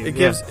desert you. It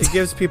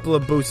gives people a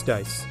boost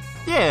dice.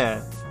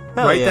 Yeah.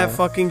 Write that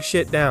fucking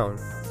shit down.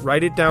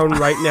 Write it down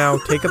right now.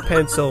 Take a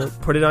pencil,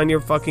 put it on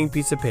your fucking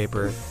piece of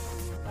paper.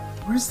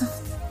 Where's the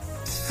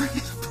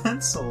fucking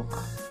pencil?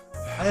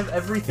 I have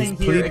everything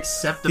here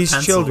except the pencil.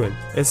 These children.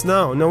 It's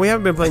no, we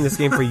haven't been playing this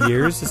game for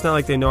years. It's not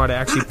like they know how to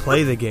actually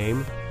play the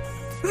game.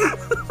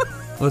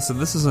 Listen,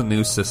 this is a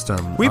new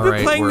system. We've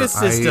been playing this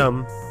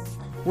system.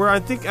 We're on, I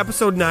think,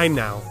 episode 9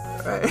 now.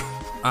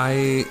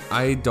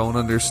 I don't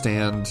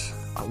understand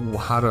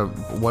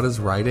what is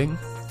writing?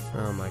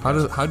 Oh my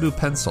god. How do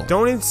pencil?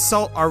 Don't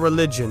insult our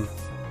religion.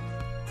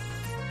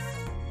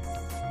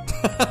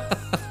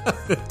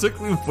 It took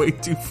me way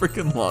too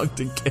freaking long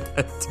to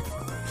get.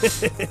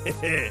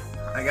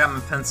 I got my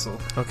pencil.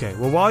 Okay,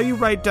 well, while you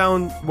write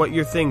down what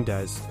your thing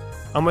does,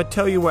 I'm going to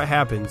tell you what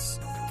happens.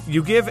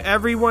 You give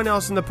everyone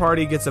else in the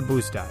party gets a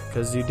boost die,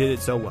 because you did it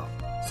so well.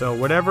 So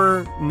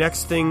whatever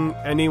next thing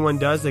anyone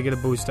does, they get a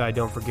boost die.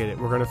 Don't forget it.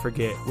 We're going to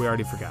forget. We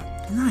already forgot.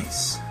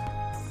 Nice.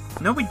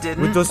 No, we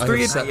didn't. With those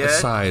 3 set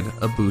aside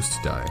a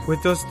boost die.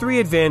 With those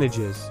 3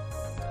 advantages,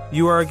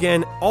 you are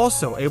again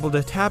also able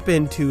to tap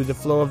into the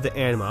flow of the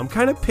anima. I'm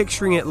kind of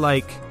picturing it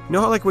like, you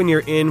know how like when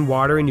you're in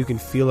water and you can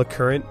feel a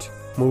current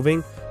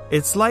moving?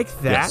 It's like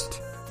that, yes.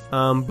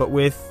 But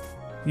with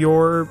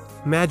your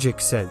magic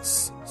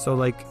sense. So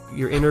like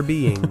your inner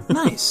being.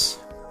 Nice.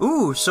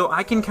 Ooh, so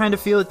I can kind of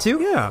feel it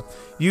too? Yeah.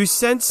 You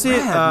sense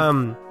it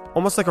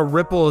almost like a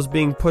ripple is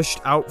being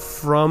pushed out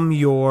from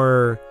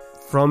your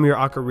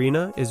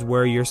ocarina is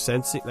where you're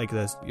sensing, like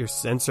your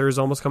sensor is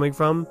almost coming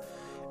from.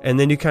 And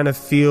then you kind of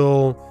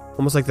feel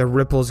almost like the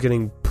ripple is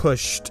getting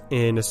pushed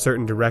in a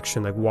certain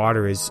direction, like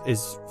water is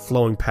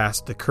flowing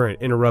past the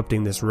current,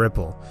 interrupting this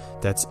ripple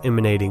that's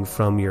emanating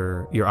from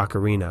your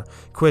ocarina.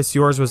 Quiz,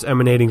 yours was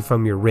emanating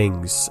from your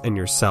rings and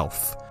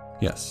yourself.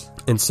 Yes.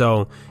 And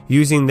so,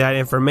 using that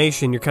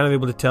information, you're kind of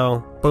able to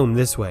tell, boom,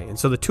 this way. And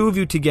so the 2 of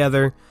you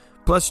together,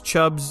 plus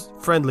Chubb's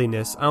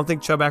friendliness, I don't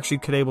think Chubb actually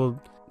could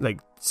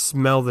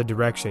smell the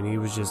direction. He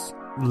was just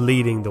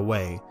leading the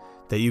way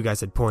that you guys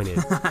had pointed.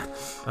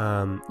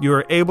 You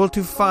are able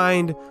to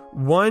find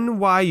one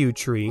Wayu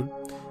tree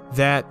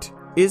that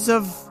is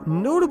of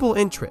notable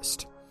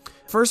interest.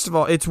 First of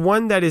all, it's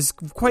one that is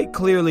quite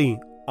clearly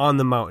on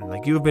the mountain.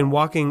 Like, you have been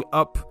walking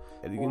up.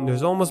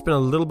 There's almost been a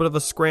little bit of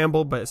a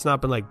scramble, but it's not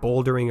been like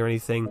bouldering or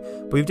anything.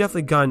 But we've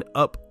definitely gone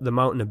up the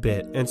mountain a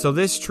bit. And so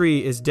this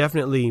tree is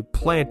definitely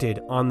planted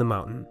on the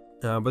mountain.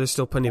 But there's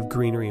still plenty of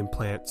greenery and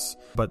plants.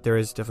 But there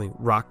is definitely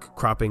rock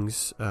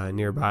croppings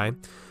nearby.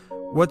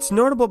 What's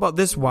notable about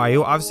this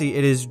Wayu, obviously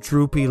it is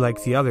droopy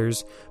like the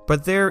others,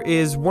 but there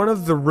is one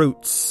of the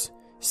roots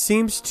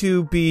seems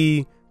to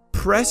be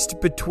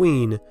pressed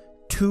between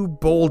 2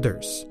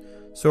 boulders.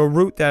 So a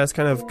root that has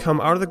kind of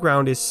come out of the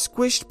ground is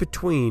squished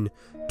between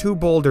 2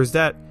 boulders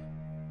that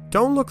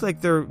don't look like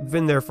they've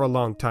been there for a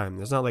long time.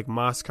 There's not like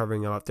moss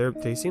covering them up.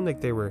 They seem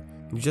like they were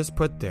just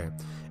put there.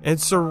 And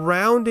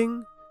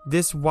surrounding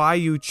this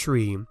Wayu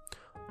tree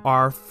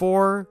are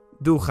 4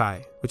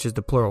 duchai, which is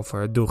the plural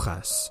for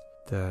duchas,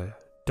 the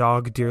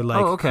dog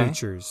deer-like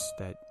creatures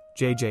that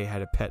JJ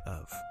had a pet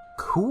of.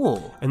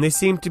 Cool. And they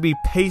seem to be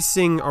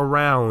pacing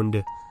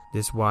around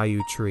this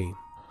Wayu tree.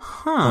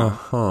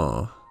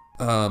 How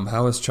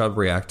is Chubb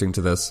reacting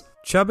to this?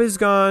 Chubb has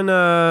gone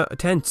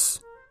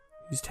tense.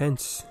 He's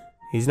tense.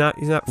 He's not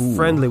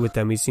friendly with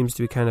them. He seems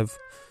to be kind of...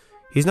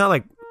 He's not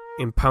like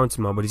in pounce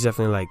mode, but he's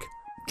definitely like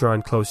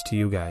drawn close to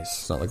you guys.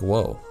 It's not like,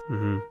 whoa.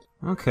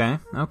 Mm-hmm.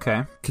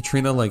 Okay.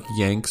 Katrina like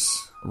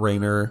yanks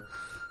Raynor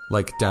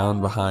like down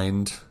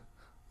behind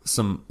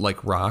some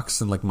like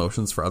rocks and like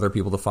motions for other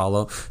people to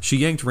follow. She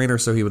yanked Raynor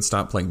so he would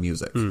stop playing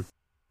music.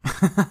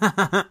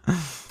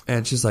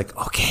 And she's like,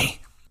 okay,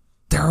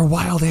 there are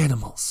wild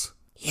animals.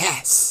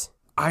 Yes.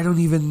 I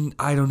mean,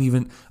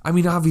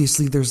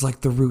 obviously there's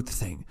like the root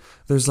thing.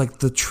 There's like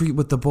the tree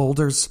with the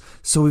boulders,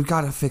 so we've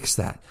got to fix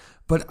that.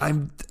 But I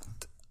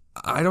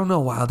don't know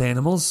wild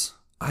animals.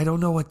 I don't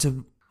know what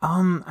to...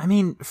 I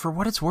mean, for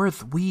what it's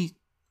worth, we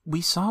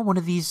saw one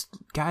of these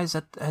guys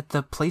at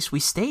the place we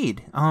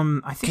stayed.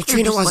 I think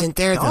Katrina wasn't like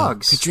there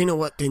dogs. though.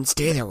 Katrina didn't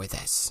stay there with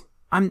us.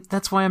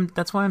 That's why I'm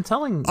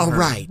telling Oh, her.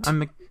 right.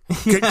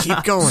 Yeah.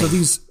 Keep going.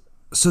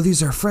 So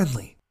these are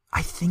friendly.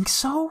 I think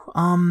so.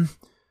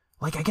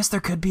 Like I guess there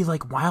could be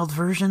like wild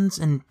versions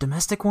and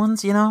domestic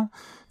ones, you know?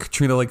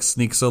 Katrina like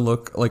sneaks a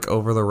look like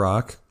over the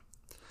rock.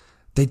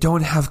 They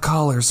don't have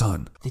collars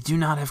on. They do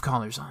not have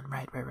collars on.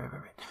 Right.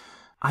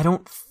 I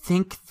don't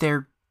think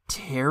they're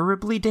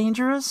terribly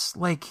dangerous.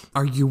 Like,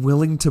 are you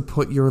willing to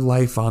put your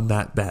life on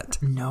that bet?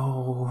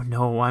 No,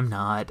 I'm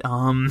not.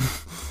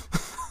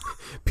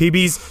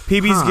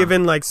 PB's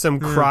given like some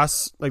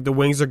cross, like the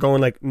wings are going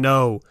like,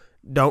 no,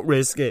 don't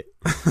risk it.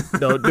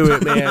 Don't do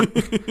it, man.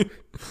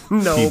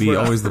 No, PB,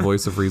 bro. always the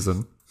voice of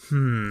reason.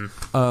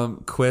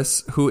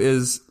 Quiz, who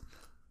is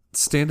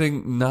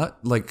standing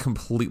not like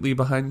completely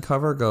behind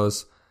cover,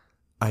 goes,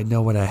 I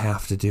know what I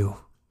have to do.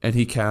 And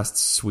he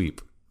casts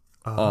sweep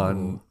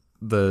on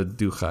the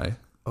Duchai.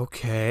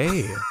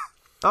 Okay.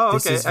 Oh,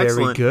 This okay, is very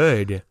excellent.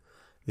 good.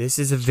 This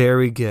is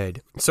very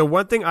good. So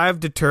one thing I've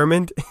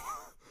determined,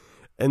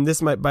 and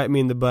this might bite me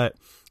in the butt.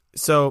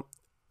 So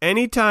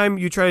anytime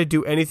you try to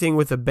do anything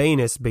with a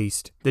Banus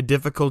beast, the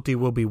difficulty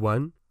will be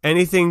 1.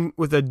 Anything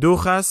with a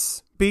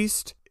Duchas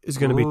beast is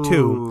going to be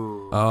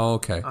 2. Oh,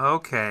 okay.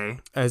 Okay.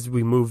 As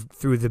we move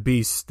through the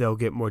beasts, they'll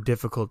get more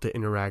difficult to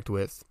interact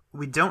with.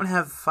 We don't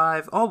have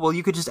 5. Oh, well,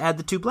 you could just add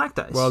the 2 black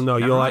dice. Well, no,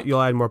 Never mind.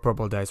 you'll add more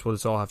purple dice. We'll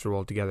just all have to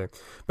roll together.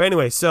 But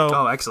anyway, so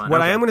Oh, excellent.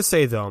 what I Okay. am going to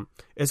say, though,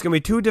 it's going to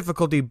be 2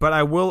 difficulty, but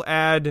I will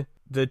add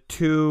the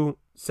 2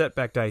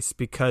 setback dice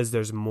because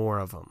there's more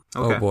of them.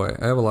 Okay. Oh boy,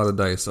 I have a lot of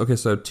dice. Okay,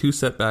 so 2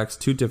 setbacks,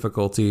 2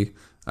 difficulty.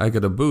 I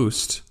get a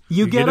boost.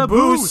 You get a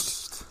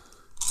boost.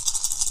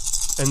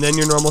 And then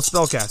your normal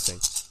spell casting.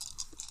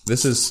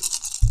 This is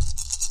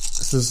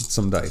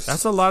some dice.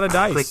 That's a lot of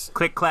dice.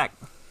 Click, clack.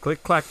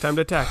 Click, clack, time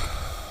to attack.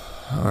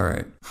 All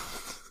right.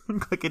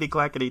 Clickety,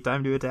 clackety,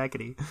 time to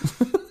attackety.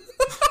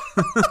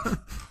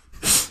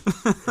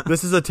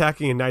 This is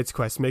attacking a Knight's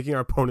Quest, making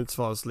our opponents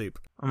fall asleep.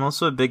 I'm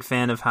also a big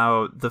fan of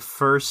how the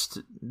first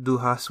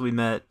Duhas we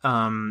met,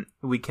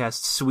 we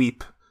cast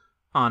sweep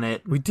on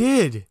it. We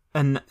did.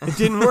 And it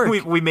didn't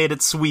work. we made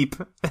it sweep,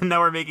 and now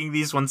we're making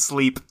these ones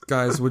sleep.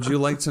 Guys, would you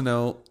like to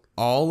know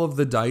all of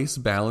the dice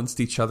balanced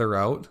each other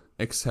out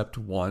except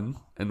 1?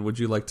 And would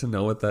you like to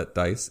know what that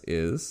dice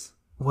is?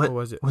 What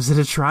was it? Was it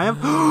a triumph?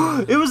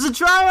 It was a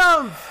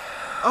triumph!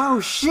 Oh,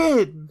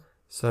 shit!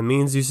 So that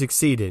means you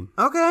succeeded.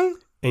 Okay.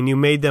 And you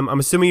made them, I'm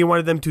assuming you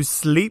wanted them to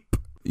sleep?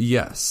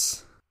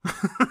 Yes.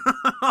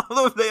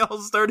 Although they all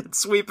started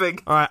sweeping.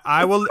 All right,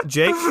 I will,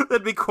 Jake.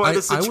 That'd be quite a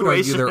I situation. would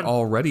argue they're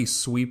already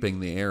sweeping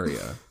the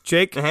area.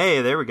 Jake,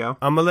 Hey, there we go.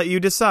 I'm going to let you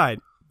decide.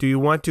 Do you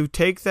want to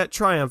take that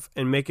triumph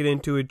and make it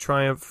into a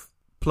triumph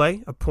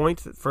play, a point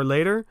for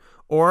later?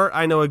 Or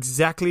I know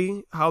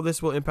exactly how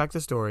this will impact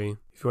the story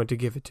if you want to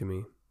give it to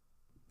me.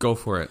 Go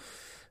for it.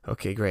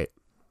 Okay, great.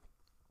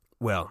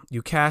 Well,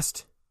 you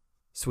cast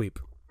sweep.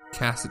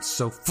 Cast it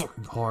so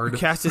fucking hard. You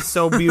cast it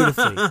so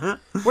beautifully.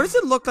 What does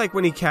it look like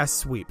when he casts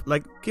sweep?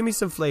 Like, give me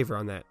some flavor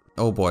on that.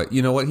 Oh boy,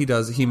 you know what he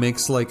does? He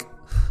makes like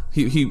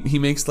he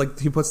makes like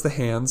he puts the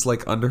hands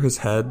like under his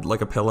head like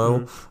a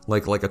pillow,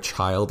 like a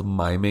child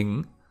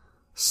miming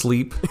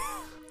sleep.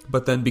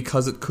 But then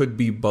because it could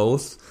be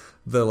both,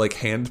 the like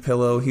hand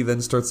pillow, he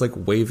then starts like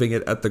waving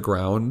it at the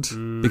ground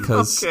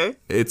because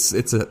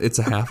it's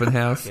a half and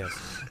half. Yes.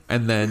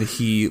 And then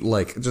he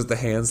like just the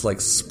hands like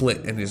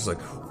split and he's like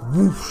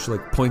whoosh,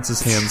 like points his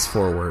hands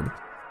forward.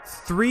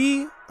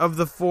 3 of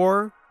the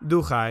 4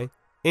 Duchai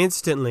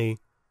instantly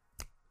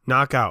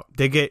knock out.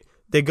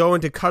 They go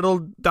into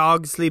cuddled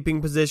dog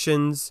sleeping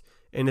positions,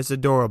 and it's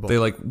adorable. They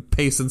like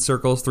pace in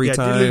circles 3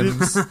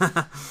 times.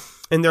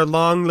 And their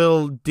long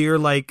little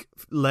deer-like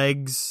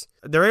legs,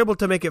 they're able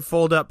to make it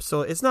fold up,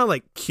 so it's not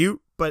like cute,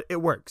 but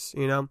it works,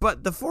 you know.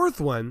 But the 4th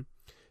one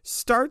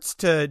starts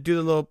to do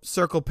the little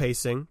circle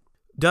pacing,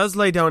 does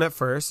lay down at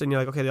first, and you're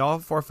like, okay, they all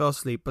 4 fell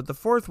asleep. But the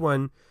 4th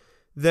one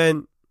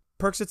then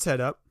perks its head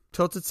up,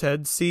 tilts its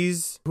head,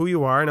 sees who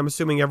you are, and I'm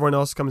assuming everyone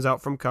else comes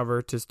out from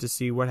cover to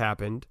see what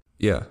happened.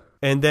 Yeah.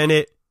 And then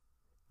it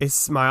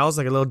smiles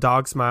like a little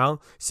dog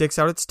smile, sticks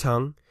out its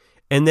tongue,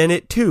 and then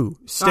it too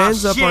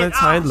stands up on its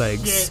hind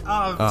legs. Shit.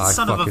 I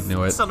fucking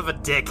knew it. Son of a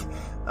dick.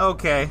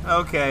 Okay.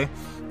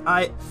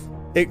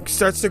 It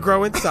starts to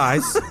grow in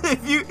size.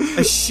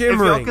 A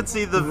shimmering if y'all could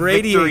see the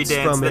victory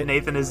dance that it.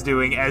 Nathan is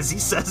doing as he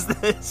says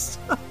this.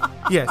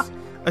 Yes,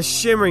 a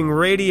shimmering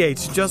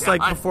radiates just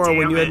like before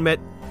when you had met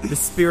the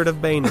spirit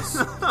of Banus.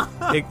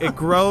 It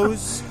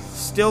grows,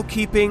 still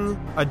keeping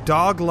a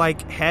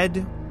dog-like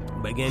head,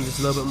 but again, just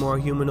a little bit more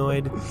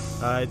humanoid.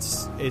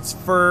 Its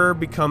fur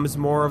becomes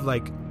more of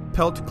like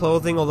pelt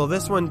clothing, although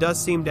this one does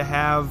seem to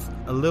have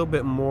a little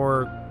bit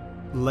more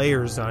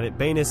layers on it.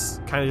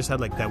 Banus kind of just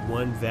had like that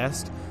one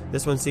vest.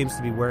 This one seems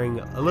to be wearing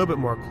a little bit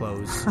more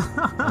clothes,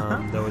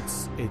 though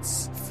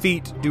its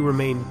feet do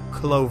remain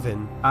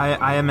cloven.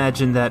 I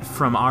imagine that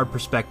from our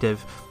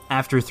perspective,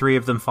 after 3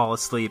 of them fall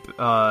asleep,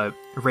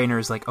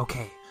 Raynor's like,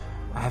 okay,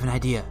 I have an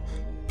idea.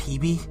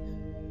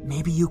 PB,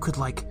 maybe you could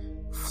like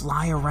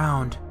fly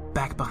around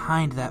back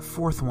behind that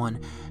 4th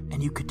one,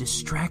 and you could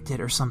distract it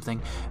or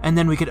something, and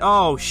then we could,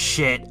 oh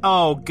shit,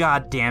 oh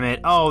god damn it,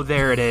 oh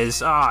there it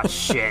is, oh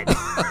shit.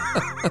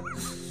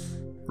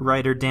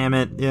 Writer, damn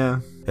it, yeah.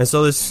 And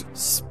so this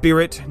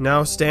spirit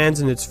now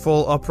stands in its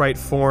full upright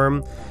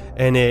form,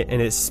 and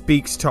it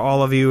speaks to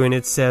all of you, and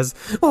it says,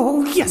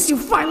 "Oh, yes, you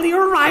finally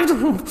arrived.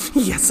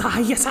 Yes,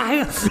 I.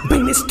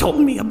 Banus told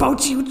me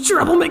about you,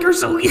 troublemaker.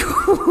 So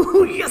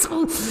yes,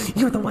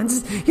 you're the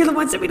ones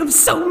that made him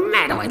so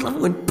mad. Oh, I love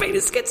it when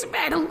Banus gets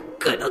mad. Oh,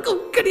 good.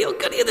 Oh, goody.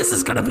 This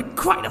is gonna be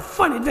quite a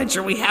fun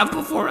adventure we have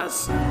before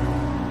us."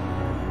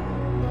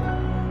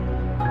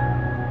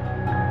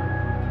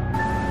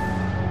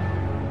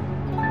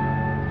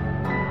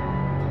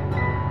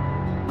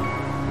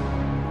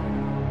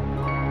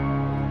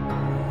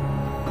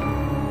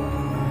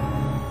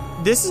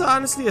 This is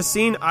honestly a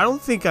scene I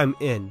don't think I'm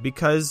in,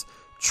 because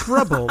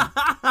Trouble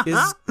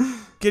is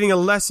getting a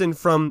lesson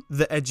from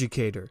the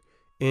educator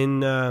in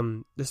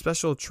the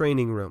special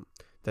training room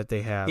that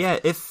they have. Yeah,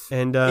 if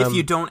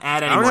you don't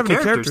add any more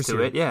characters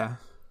to it, yeah.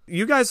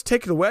 You guys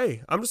take it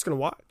away. I'm just going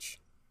to watch.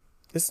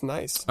 It's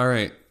nice. All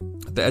right.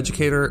 The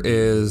educator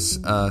is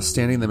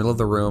standing in the middle of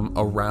the room.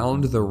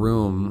 Around the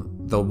room,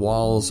 the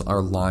walls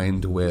are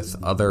lined with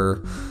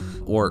other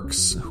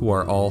orcs who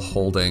are all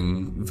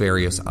holding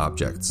various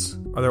objects.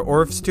 Are there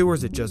orcs too, or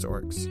is it just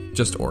orcs?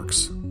 Just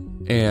orcs.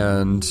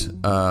 And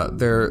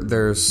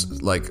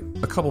there's like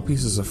a couple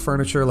pieces of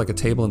furniture, like a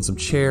table and some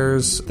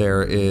chairs.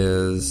 There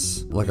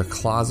is like a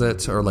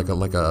closet or like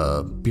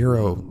a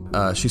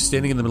bureau. She's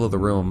standing in the middle of the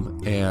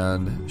room,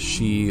 and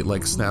she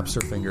like snaps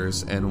her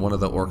fingers, and one of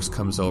the orcs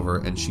comes over,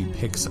 and she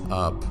picks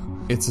up.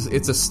 It's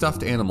a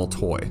stuffed animal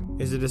toy.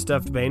 Is it a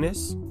stuffed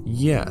Banus?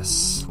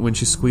 Yes. When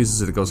she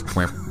squeezes it, it goes.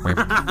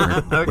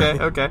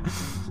 Okay.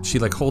 She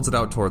like holds it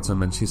out towards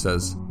him, and she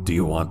says, "Do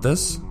you want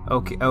this?"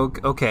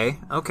 Okay.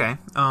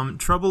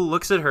 Trouble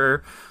looks at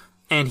her,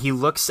 and he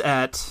looks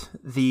at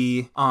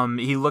the doll, and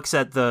he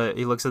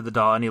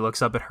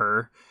looks up at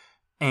her,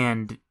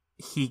 and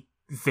he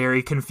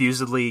very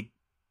confusedly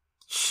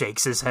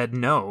shakes his head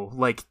no.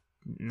 Like,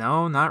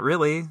 no, not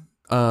really.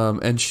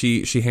 And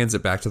she hands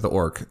it back to the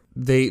orc.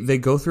 They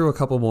go through a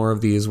couple more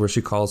of these where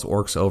she calls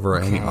orcs over,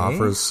 and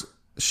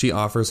she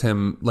offers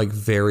him like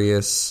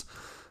various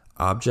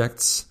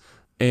objects,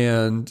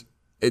 and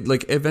it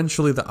like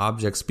eventually the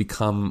objects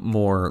become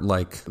more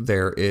like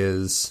there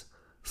is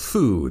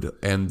food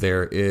and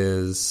there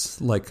is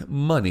like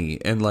money,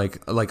 and like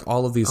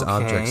all of these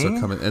objects are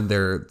coming, and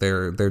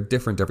they're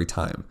different every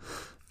time.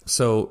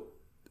 So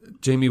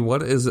Jamie,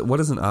 what is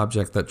an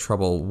object that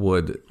Trouble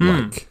would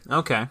like?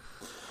 Okay.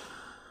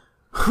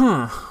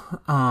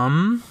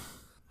 I'm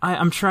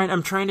trying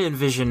to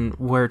envision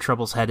where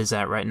Trouble's head is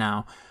at right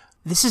now.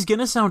 This is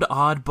gonna sound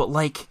odd, but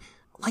like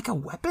a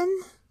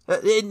weapon?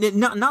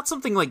 Not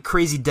something like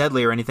crazy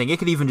deadly or anything. It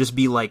could even just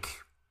be like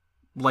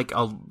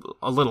a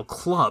little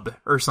club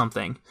or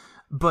something.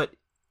 But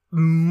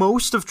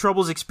most of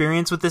Trouble's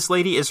experience with this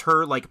lady is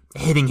her like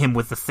hitting him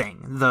with the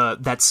thing,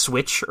 that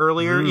switch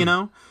earlier, you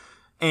know?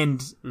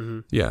 And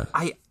yeah,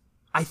 I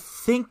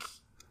think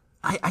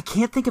I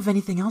can't think of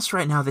anything else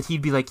right now that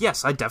he'd be like,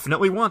 yes, I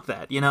definitely want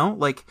that, you know?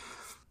 Like,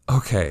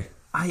 okay.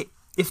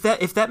 If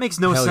that makes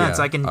no sense,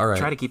 yeah. I can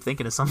try to keep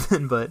thinking of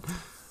something, but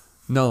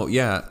no,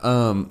 yeah.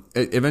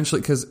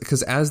 Eventually,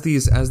 because as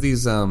these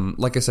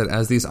like I said,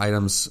 as these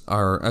items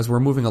as we're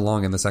moving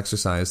along in this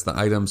exercise, the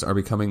items are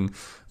becoming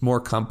more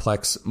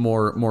complex,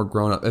 more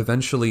grown up.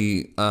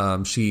 Eventually,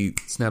 she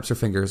snaps her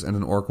fingers, and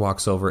an orc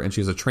walks over, and she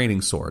has a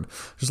training sword,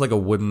 just like a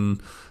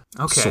wooden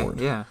sword.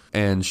 Yeah.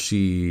 And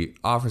she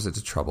offers it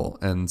to Trouble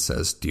and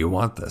says, "Do you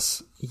want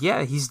this?"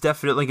 Yeah, he's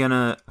definitely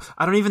gonna.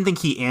 I don't even think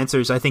he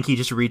answers. I think he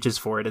just reaches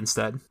for it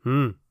instead.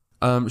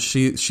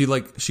 She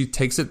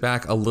takes it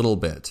back a little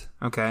bit.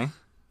 Okay.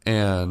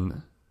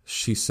 And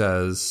she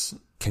says,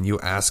 can you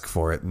ask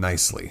for it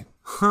nicely?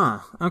 Huh,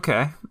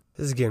 okay.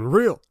 This is getting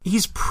real.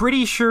 He's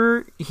pretty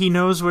sure he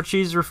knows what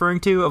she's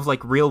referring to of,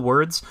 like, real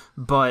words,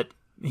 but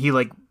he,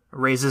 like,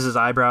 raises his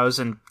eyebrows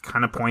and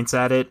kind of points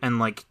at it and,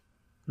 like,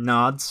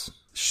 nods.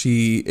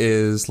 She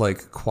is,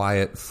 like,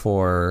 quiet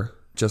for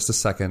just a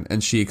second,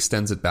 and she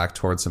extends it back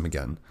towards him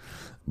again.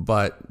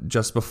 But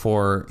just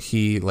before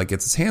he, like,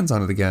 gets his hands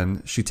on it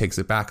again, she takes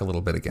it back a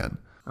little bit again.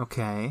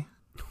 Okay.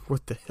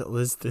 What the hell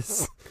is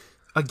this?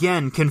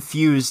 Again,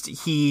 confused,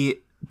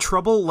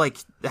 Trouble, like,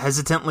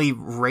 hesitantly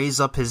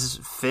raise up his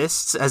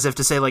fists as if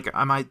to say, like,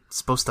 am I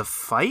supposed to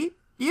fight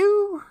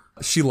you?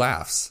 She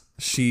laughs.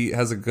 She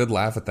has a good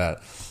laugh at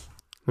that.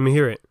 Let me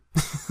hear it.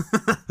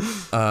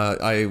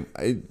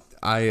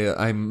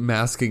 I'm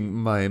masking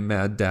my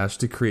mad dash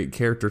to create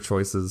character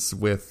choices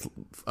with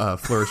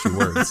flourishy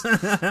words.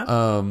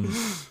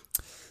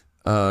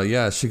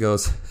 Yeah, she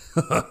goes.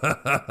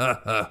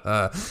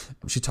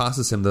 She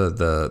tosses him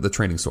the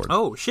training sword.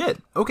 Oh, shit.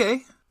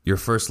 Okay. Your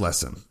first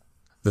lesson.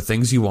 The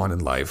things you want in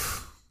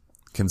life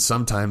can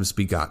sometimes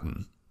be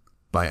gotten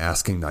by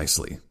asking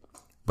nicely,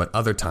 but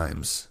other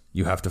times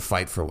you have to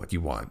fight for what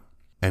you want.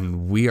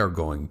 And we are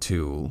going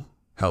to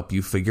help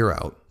you figure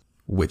out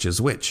which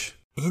is which.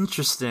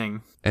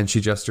 Interesting. And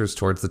she gestures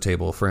towards the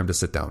table for him to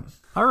sit down.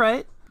 All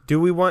right. Do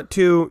we want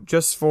to,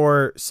 just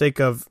for sake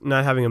of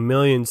not having a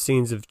million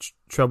scenes of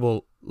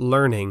Trouble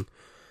learning,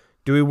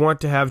 do we want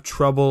to have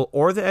Trouble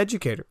or the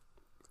educator?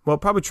 Well,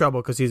 probably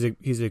Trouble, because he's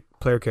a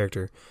player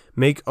character.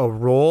 Make a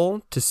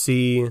roll to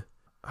see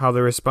how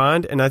they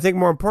respond. And I think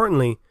more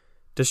importantly,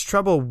 does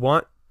Trouble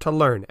want to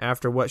learn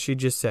after what she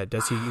just said?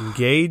 Does he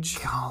engage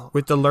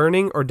with the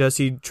learning, or does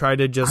he try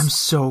to just I'm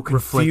so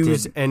conflicted.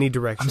 refuse any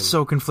direction? I'm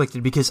so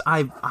conflicted because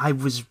I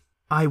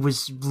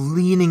was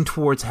leaning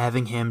towards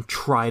having him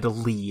try to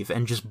leave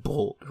and just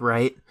bolt,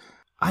 right?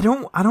 I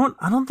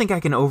don't think I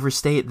can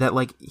overstate that,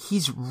 like,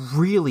 he's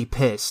really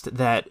pissed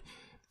that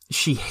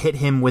she hit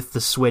him with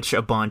the switch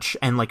a bunch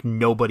and, like,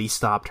 nobody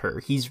stopped her.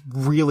 He's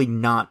really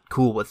not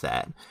cool with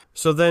that.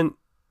 So then,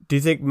 do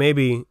you think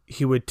maybe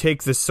he would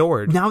take the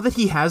sword? Now that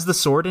he has the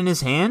sword in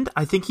his hand,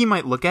 I think he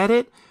might look at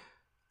it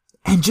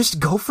and just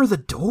go for the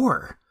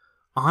door.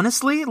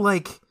 Honestly,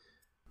 like,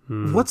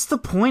 what's the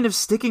point of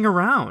sticking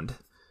around?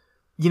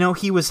 You know,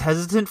 he was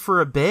hesitant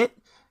for a bit,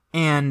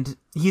 and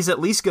he's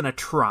at least gonna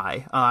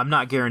try. I'm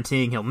not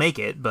guaranteeing he'll make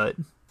it, but...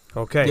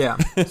 Okay. Yeah.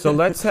 So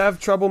let's have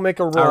Trouble make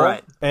a roll. All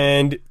right.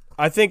 And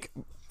I think...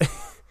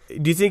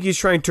 do you think he's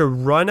trying to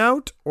run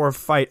out or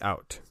fight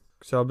out?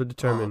 So I'll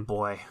determine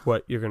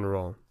what you're going to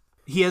roll.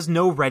 He has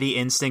no ready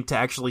instinct to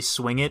actually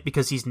swing it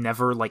because he's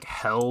never, like,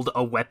 held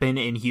a weapon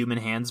in human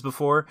hands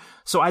before.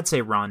 So I'd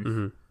say run.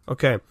 Mm-hmm.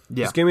 Okay.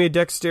 Yeah. Just give me a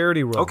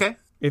dexterity roll. Okay.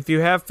 If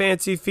you have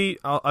fancy feet,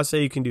 I'll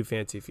say you can do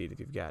fancy feet if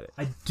you've got it.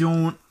 I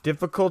don't...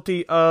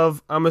 Difficulty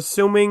of, I'm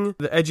assuming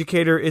the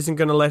educator isn't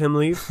going to let him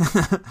leave.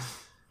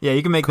 Yeah,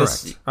 you can make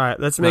Correct. this... All right,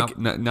 let's make...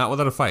 Not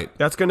without a fight.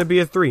 That's going to be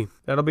a 3.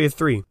 That'll be a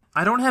 3.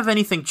 I don't have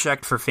anything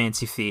checked for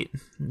fancy feet,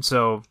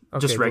 so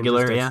just then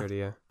regular, just yeah. dexterity,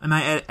 yeah. Am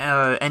I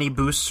at any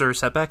boosts or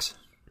setbacks?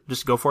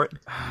 Just go for it.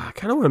 I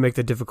kind of want to make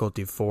the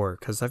difficulty 4,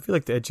 because I feel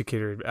like the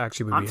educator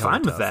actually would be I'm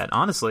fine with tough. that,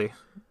 honestly.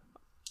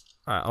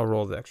 All right, I'll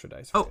roll the extra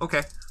dice. Oh,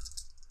 okay.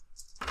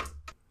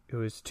 It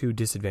was 2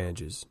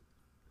 disadvantages.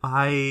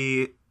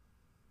 I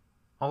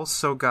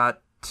also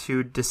got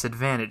 2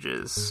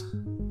 disadvantages.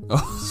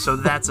 So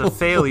that's a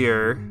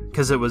failure,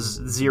 because it was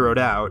zeroed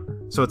out.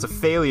 So it's a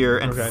failure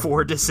and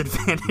 4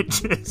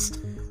 disadvantages.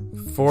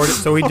 4.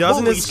 So he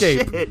doesn't Holy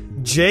escape.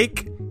 shit.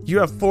 Jake, you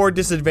have 4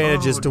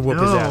 disadvantages to whoop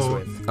his ass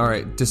with. All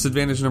right,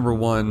 disadvantage number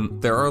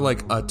 1. There are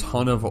like a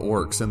ton of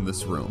orcs in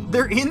this room.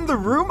 They're in the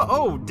room?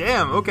 Oh,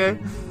 damn, okay.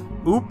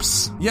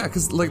 Oops. Yeah,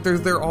 because like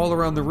they're all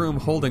around the room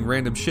holding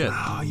random shit.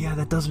 Oh, yeah,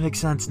 that does make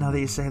sense now that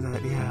you say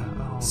that, yeah.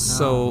 Oh, no.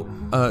 So,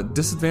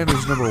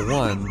 disadvantage number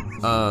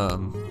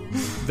 1,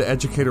 the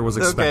educator was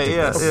expecting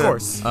yeah, this. Of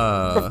course.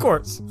 Of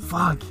course.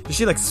 Fuck. Does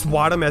she like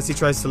swat him as he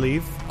tries to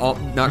leave?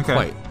 Not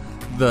quite.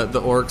 The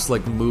orcs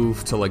like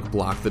move to like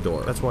block the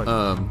door. That's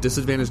one.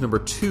 Disadvantage number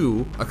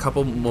 2, a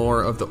couple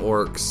more of the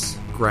orcs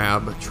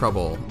grab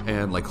Trouble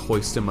and like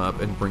hoist him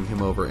up and bring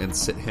him over and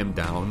sit him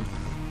down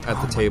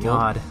at the table.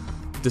 God.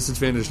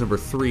 Disadvantage number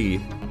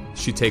 3,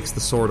 she takes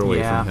the sword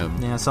away from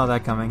him. Yeah, I saw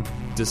that coming.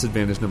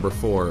 Disadvantage number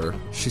 4,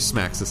 she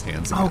smacks his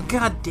hands again. Oh,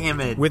 god damn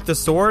it. With the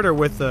sword or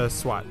with the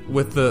swat?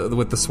 With the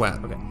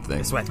swat thing.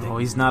 The swat thing. Oh,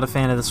 he's not a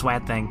fan of the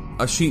SWAT thing.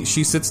 She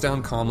sits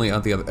down calmly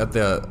on the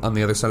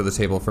other side of the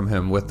table from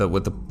him with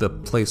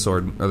the play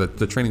sword or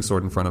the training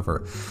sword in front of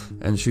her,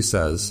 and she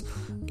says,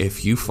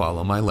 "If you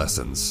follow my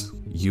lessons,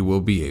 you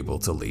will be able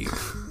to leave.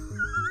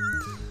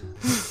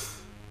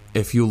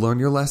 If you learn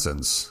your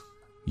lessons,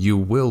 you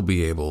will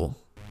be able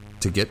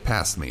to get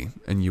past me,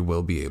 and you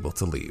will be able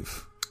to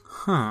leave."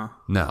 Huh.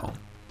 Now,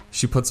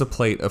 she puts a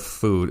plate of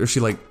food, or she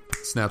like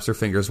snaps her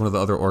fingers. One of the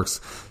other orcs,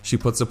 she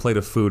puts a plate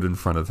of food in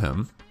front of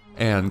him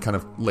and kind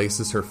of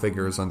laces her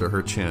fingers under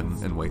her chin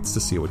and waits to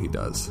see what he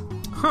does.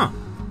 Huh.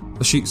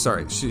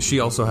 She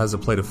also has a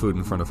plate of food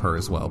in front of her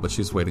as well, but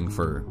she's waiting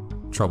for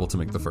Trouble to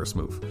make the first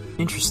move.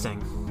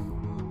 Interesting.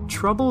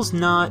 Trouble's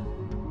not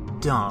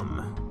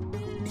dumb.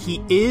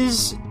 He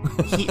is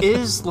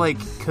like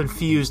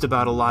confused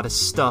about a lot of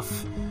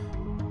stuff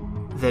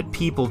that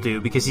people do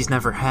because he's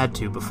never had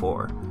to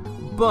before.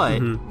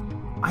 But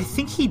I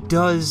think he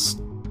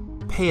does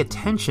pay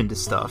attention to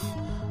stuff.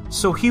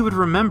 So he would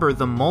remember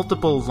the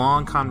multiple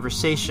long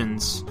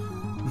conversations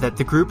that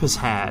the group has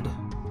had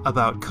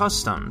about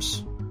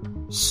customs.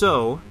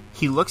 So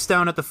he looks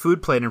down at the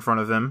food plate in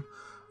front of him,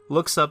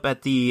 looks up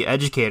at the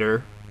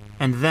educator,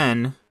 and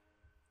then...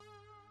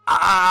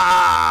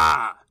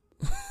 Ah!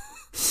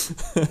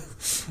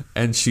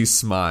 And she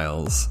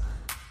smiles.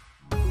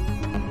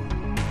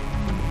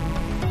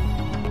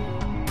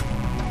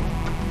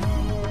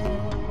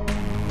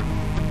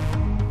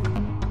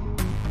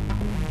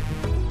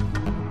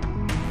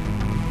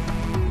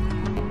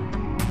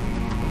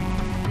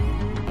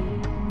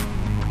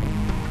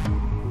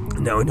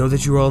 Now I know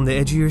that you're all on the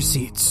edge of your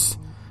seats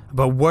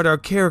about what our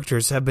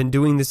characters have been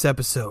doing this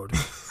episode.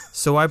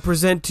 So I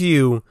present to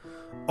you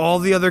all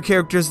the other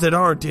characters that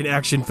aren't in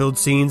action-filled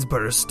scenes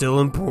but are still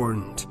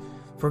important.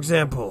 For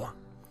example,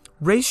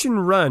 Raish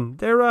and Run.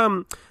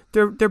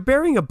 They're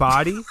burying a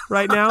body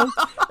right now,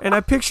 and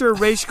I picture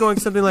Raish going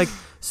something like,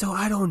 "So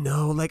I don't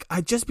know, like I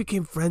just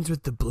became friends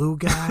with the blue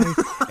guy,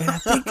 and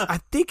I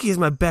think he's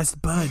my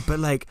best bud, but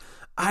like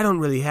I don't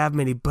really have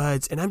many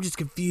buds, and I'm just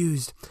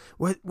confused.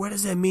 What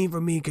does that mean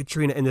for me and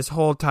Katrina?" And this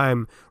whole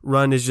time,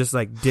 Run is just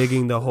like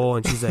digging the hole,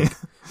 and she's like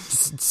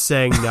just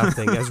saying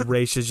nothing as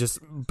Raish is just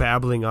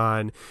babbling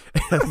on.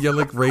 Yeah,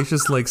 like Raish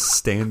is like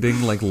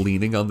standing, like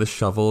leaning on the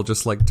shovel,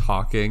 just like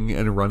talking,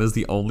 and Run is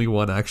the only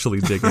one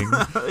actually digging.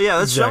 Yeah,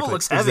 that shovel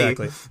looks heavy.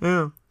 Exactly.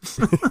 Yeah.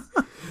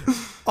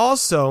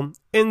 Also,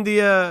 in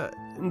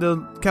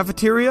the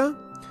cafeteria,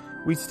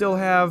 we still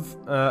have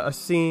a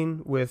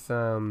scene with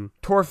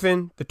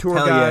Torfin, the tour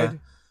guide,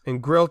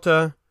 and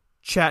Grilta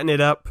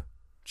chatting up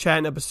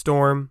a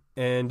storm,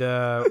 and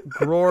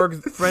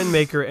Grorg, the friend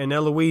maker, and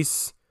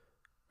Eloise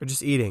are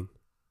just eating.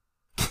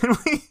 Can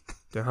we?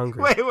 They're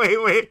hungry.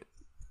 Wait.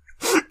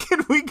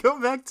 Can we go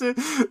back to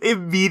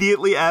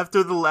immediately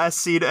after the last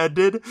scene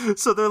ended?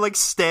 So they're like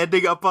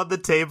standing up on the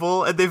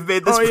table and they've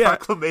made this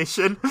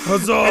proclamation.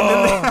 Huzzah! And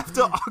then they have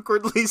to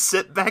awkwardly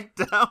sit back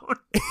down.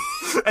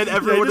 And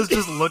everyone is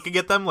just looking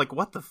at them like,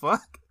 what the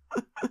fuck?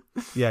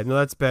 Yeah, no,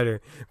 that's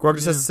better. Grorg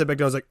just has to sit back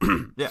down. I was like,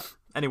 yeah.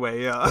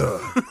 Anyway,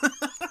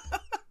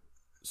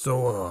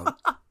 So,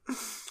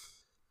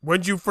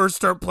 when'd you first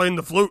start playing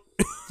the flute?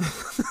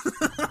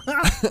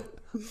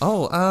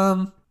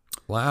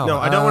 Wow. No,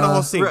 I don't want a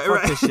whole scene.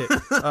 Right, Fuck this shit.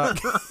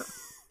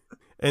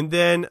 And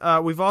then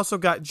we've also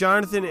got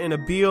Jonathan and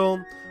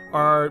Abiel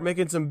are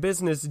making some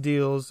business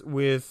deals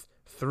with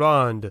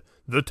Thrond,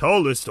 The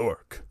tallest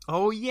orc.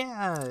 oh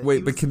yeah.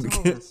 Wait, but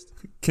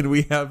can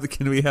we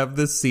have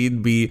this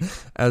scene be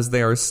as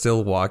they are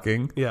still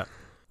walking? Yeah.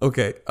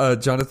 Okay.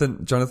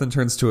 Jonathan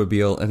turns to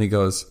Abiel and he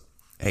goes,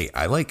 "Hey,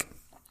 I like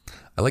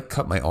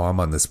cut my arm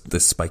on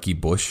this spiky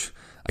bush.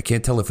 I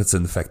can't tell if it's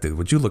infected.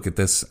 Would you look at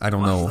this? I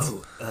don't know."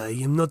 Oh, I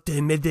am not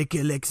a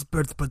medical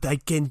expert, but I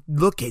can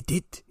look at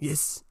it,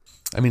 yes.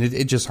 I mean,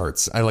 it just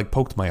hurts. I like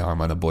poked my arm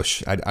on a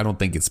bush. I don't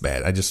think it's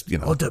bad. I just,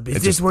 Hold up, it is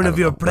just- this one I of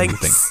don't your know. What do you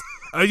pranks?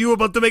 Are you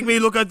about to make me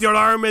look at your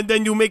arm and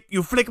then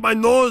you flick my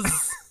nose?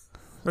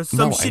 Or some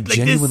No, shit I like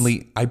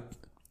genuinely,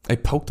 I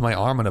poked my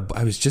arm on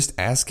I was just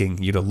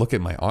asking you to look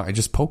at my arm. I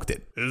just poked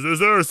it. this?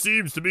 There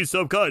seems to be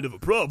some kind of a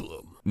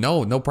problem.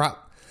 No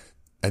problem.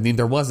 I mean,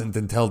 there wasn't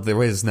until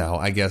there is now,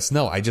 I guess.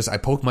 No, I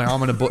poked my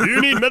arm on a bush. Do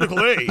you need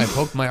medical aid? I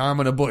poked my arm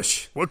on a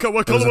bush. What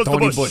color It was a was the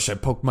thorny bush? bush. I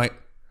poked my...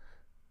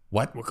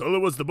 What? What color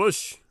was the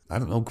bush? I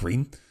don't know,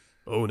 green?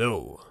 Oh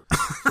no.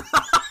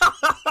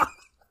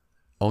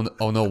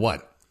 Oh no,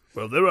 what?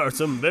 Well, there are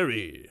some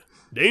very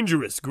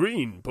dangerous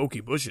green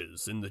pokey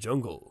bushes in the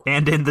jungle.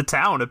 And in the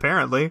town,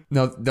 apparently.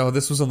 No,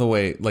 this was on the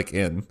way, like,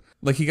 in.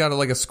 Like, he got,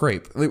 like, a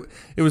scrape.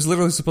 It was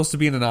literally supposed to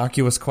be an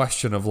innocuous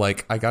question of,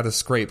 like, I got a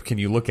scrape, can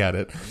you look at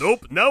it?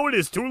 Nope, now it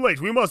is too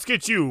late. We must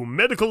get you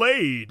medical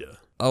aid.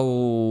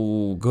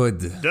 Oh,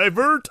 good.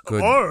 Divert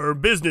Good. our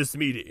business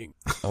meeting.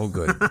 Oh,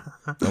 good.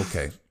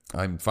 Okay.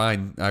 I'm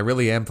fine. I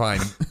really am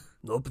fine.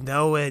 Nope,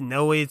 now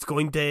it's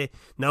going to...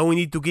 Now we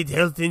need to get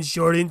health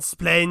insurance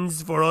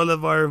plans for all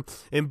of our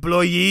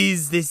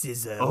employees. This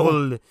is a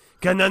whole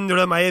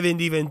conundrum I haven't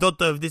even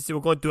thought of. We're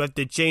going to have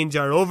to change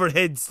our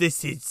overheads.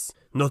 This is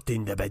not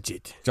in the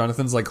budget.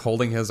 Jonathan's, like,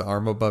 holding his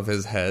arm above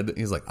his head.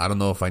 He's like, I don't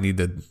know if I need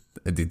to...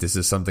 This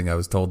is something I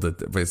was told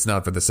that... But it's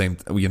not for the same...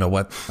 You know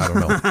what? I don't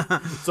know.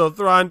 So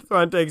Thrawn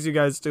takes you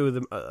guys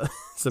to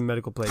some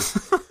medical place.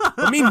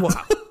 But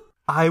meanwhile...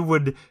 I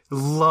would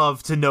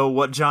love to know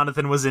what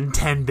Jonathan was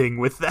intending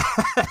with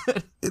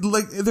that.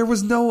 There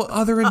was no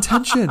other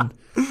intention.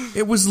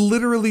 It was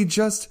literally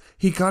just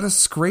he got a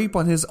scrape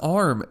on his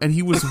arm and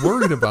he was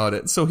worried about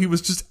it. So he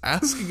was just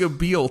asking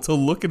Abiel to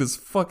look at his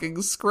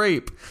fucking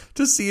scrape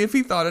to see if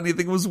he thought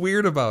anything was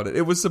weird about it.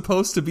 It was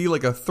supposed to be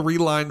like a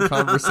 3-line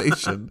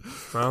conversation.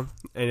 Well,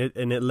 and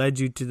it led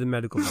you to the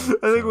medical part.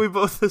 I think we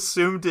both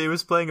assumed he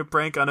was playing a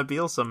prank on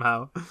Abiel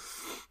somehow.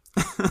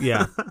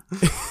 Yeah.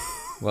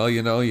 Well,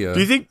 you Do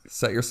you think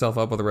set yourself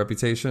up with a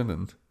reputation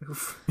and...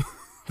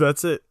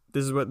 That's it.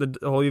 This is what the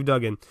hole you've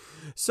dug in.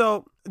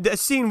 So, the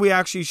scene we're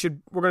going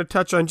to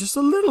touch on just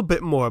a little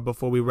bit more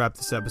before we wrap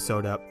this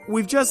episode up.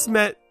 We've just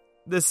met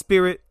the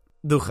spirit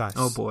Duchas.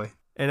 Oh boy.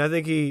 And I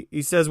think he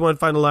says one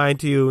final line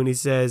to you, and he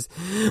says,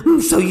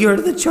 So you're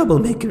the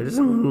troublemakers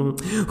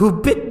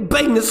who bit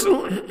Banus.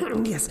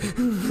 Yes.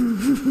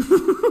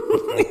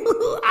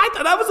 I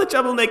thought I was a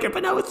troublemaker,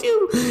 but now it's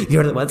you.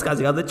 You're the ones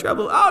causing all the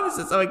trouble. Oh, this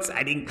is so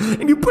exciting.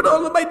 And you put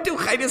all of my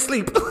Duchai to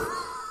sleep.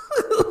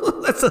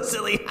 That's so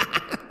silly.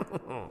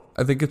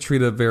 I think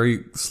Katrina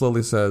very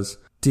slowly says,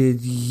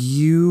 Did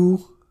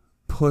you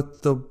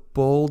put the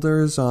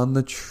boulders on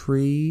the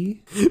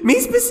tree? Me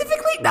specifically?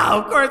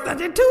 No, of course not.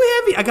 They're too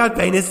heavy. I got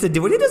Banus to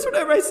do it. He does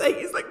whatever I say.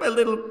 He's like my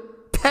little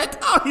pet.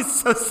 Oh, he's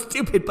so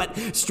stupid, but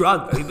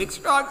strong. Very big,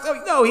 strong. So,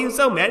 no, he was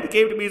so mad. He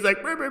came to me. He's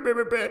like, brr, brr, brr,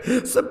 brr,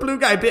 brr. Some blue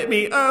guy bit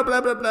me. Oh,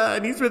 blah, blah, blah.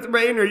 And he's with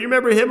Rainer. You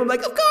remember him? I'm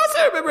like, of course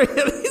I remember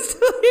him. He's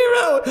the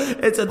hero.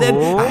 And so then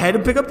I had to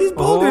pick up these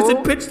boulders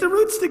and pitch the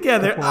roots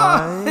together.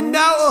 Oh, and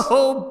now a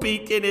whole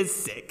beacon is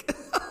sick.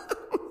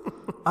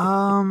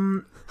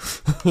 I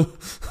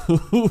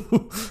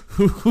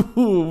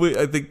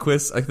think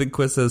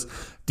Quiz says,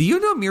 Do you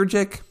know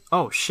Mirjik?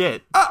 Oh,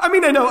 shit. I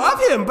mean, I know of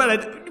him,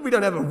 but we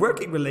don't have a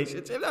working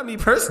relationship. Not me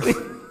personally.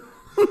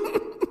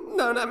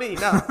 No, not me,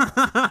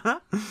 no.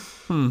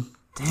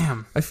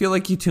 Damn. I feel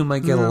like you two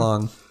might get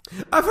along.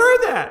 I've heard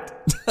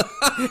that.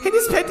 And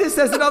his pet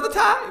says it all the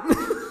time.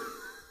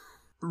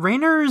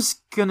 Rainer's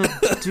gonna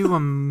do a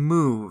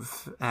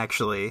move,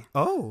 actually.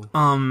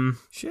 oh,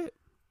 shit.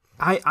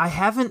 I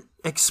haven't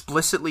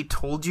explicitly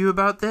told you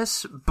about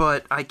this,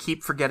 but I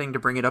keep forgetting to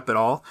bring it up at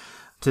all.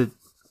 To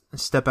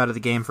step out of the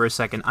game for a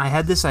second, I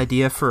had this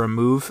idea for a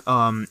move.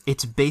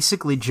 It's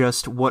basically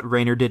just what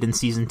Rainer did in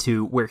Season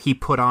 2, where he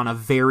put on a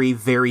very,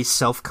 very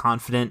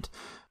self-confident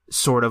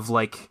sort of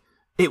like...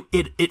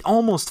 It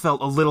almost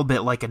felt a little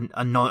bit like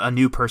a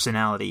new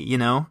personality, you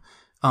know?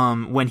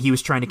 When he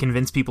was trying to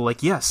convince people,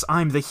 like, yes,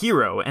 I'm the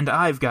hero, and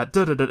I've got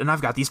da-da-da, and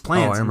I've got these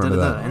plans, I and remember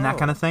da-da-da, that. and that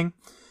kind of thing.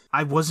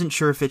 I wasn't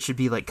sure if it should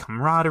be, like,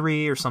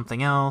 camaraderie or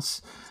something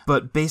else,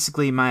 but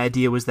basically my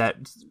idea was that,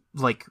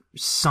 like,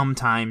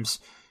 sometimes,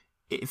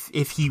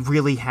 if he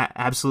really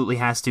absolutely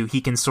has to, he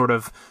can sort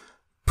of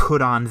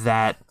put on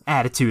that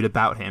attitude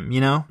about him,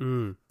 you know?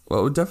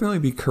 Well, it would definitely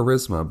be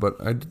charisma, but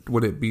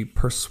would it be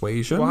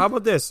persuasion? Well, how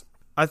about this?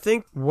 I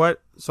think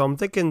so I'm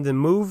thinking the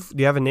move,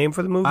 do you have a name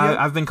for the move yet?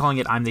 I've been calling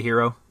it I'm the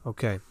Hero.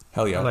 Okay.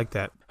 Hell yeah. I like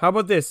that. How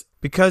about this?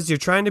 Because you're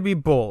trying to be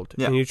bold,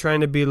 and you're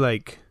trying to be,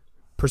 like,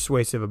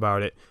 persuasive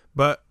about it,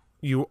 but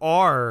you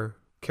are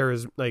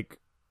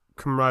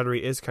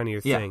camaraderie is kind of your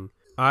thing.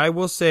 I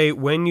will say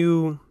when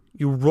you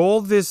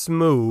roll this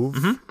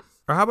move,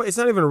 or how about, it's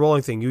not even a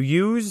rolling thing. You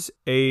use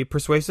a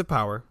persuasive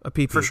power, a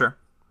PP. For sure.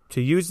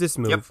 To use this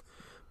move,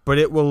 but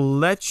it will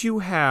let you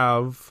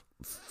have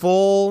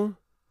full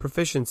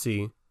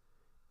proficiency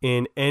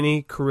in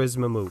any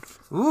charisma move.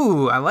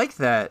 Ooh, I like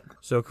that.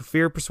 So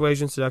fear,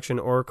 persuasion, seduction,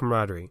 or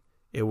camaraderie.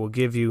 It will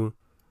give you...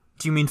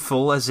 Do you mean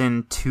full as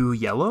in 2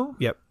 yellow?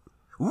 Yep.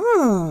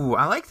 Ooh,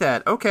 I like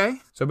that. Okay.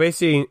 So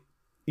basically,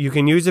 you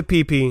can use a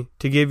PP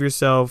to give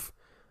yourself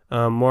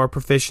more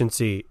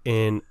proficiency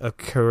in a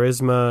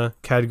charisma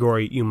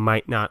category you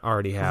might not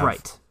already have.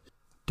 Right.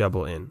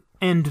 Double in.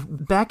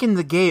 And back in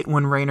the gate,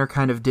 when Rainer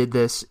kind of did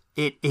this,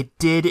 it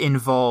did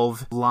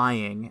involve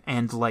lying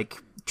and,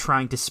 like,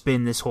 trying to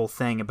spin this whole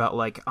thing about,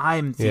 like,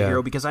 I'm the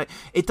hero, because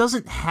it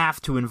doesn't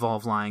have to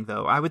involve lying,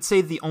 though. I would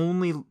say the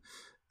only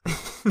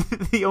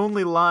the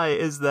only lie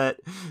is that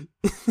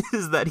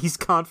he's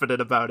confident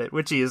about it,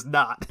 which he is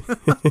not.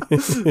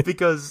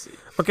 Because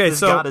this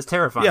god is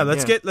terrifying. Yeah,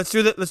 let's do that.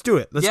 Let's do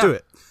it. Let's do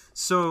it.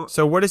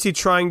 So what is he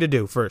trying to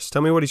do first?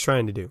 Tell me what he's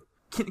trying to do.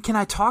 Can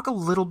I talk a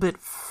little bit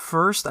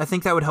first? I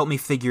think that would help me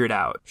figure it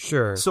out.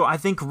 Sure. So I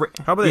think...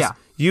 How about this?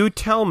 You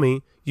tell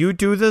me, you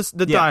do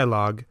the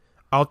dialogue,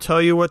 I'll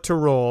tell you what to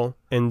roll,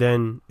 and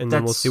then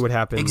we'll see what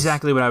happens.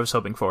 Exactly what I was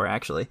hoping for,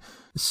 actually.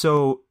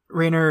 So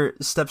Rainer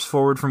steps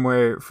forward from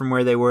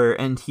where they were,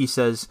 and he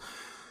says,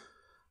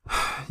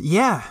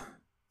 Yeah,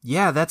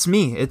 that's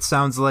me. It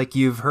sounds like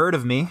you've heard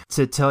of me.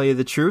 To tell you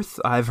the truth,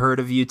 I've heard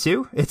of you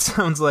too. It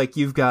sounds like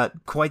you've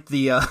got quite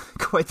the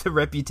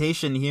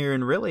reputation here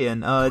in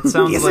Rillian. It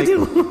sounds Yes, like I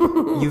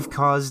do. you've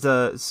caused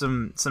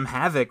some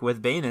havoc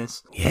with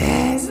Banus.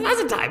 Yes,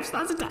 lots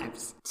of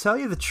times. Tell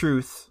you the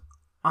truth,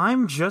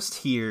 I'm just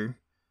here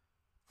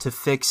to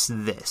fix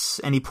this.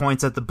 And he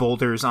points at the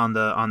boulders on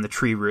the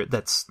tree root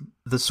that's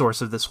the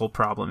source of this whole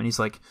problem. And he's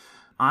like,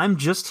 I'm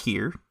just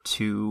here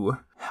to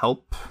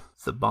help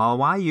the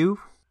Balawayu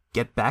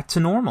get back to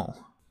normal.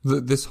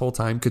 This whole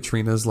time,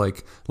 Katrina's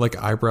like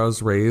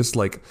eyebrows raised,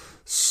 like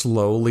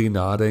slowly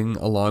nodding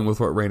along with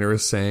what Rainer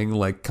is saying,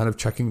 like kind of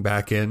checking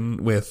back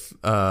in with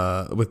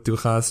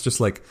Duchas, just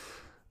like,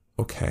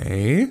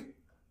 okay,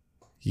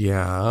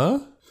 yeah.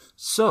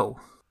 So,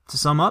 to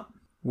sum up,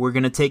 we're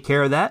gonna take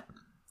care of that,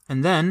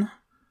 and then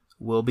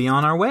we'll be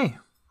on our way.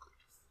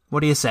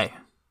 What do you say?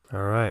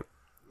 All right.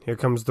 Here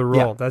comes the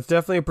roll. Yeah. That's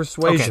definitely a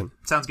persuasion. Okay,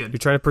 sounds good. You're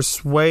trying to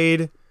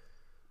persuade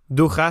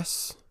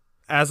Duchas.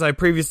 As I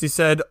previously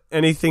said,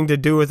 anything to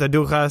do with a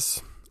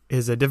Duchas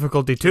is a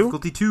difficulty 2.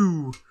 Difficulty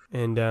 2.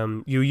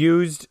 And you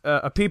used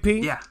a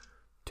PP Yeah.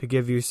 to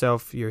give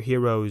yourself your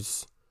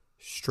hero's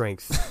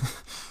strength.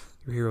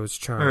 Your hero's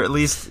charm. Or at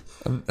least,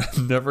 I'm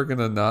never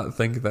gonna not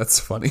think that's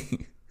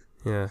funny.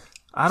 Yeah.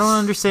 I don't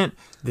understand.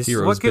 This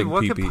Hero's What big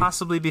could PP.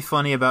 possibly be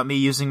funny about me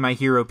using my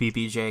hero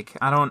PP, Jake?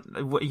 I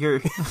don't. What you're?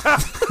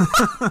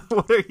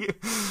 What are you?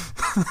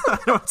 I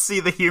don't see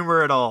the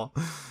humor at all.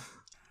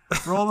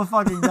 Roll the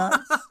fucking dice.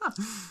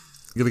 I'm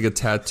getting a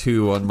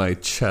tattoo on my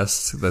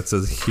chest that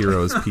says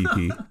Heroes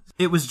PP.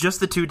 It was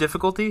just the 2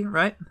 difficulty,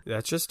 right?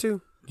 That's just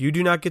 2. You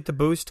do not get the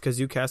boost because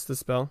you cast the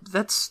spell.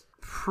 That's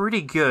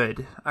pretty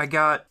good. I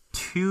got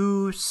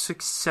 2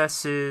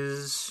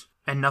 successes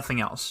and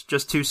nothing else.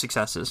 Just 2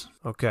 successes.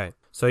 Okay.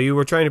 So you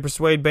were trying to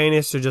persuade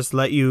Banus to just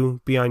let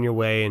you be on your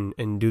way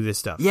and do this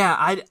stuff. Yeah,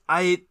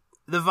 I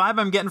the vibe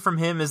I'm getting from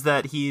him is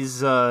that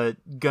he's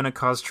gonna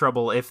cause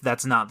trouble if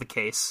that's not the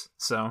case.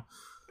 So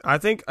I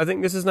think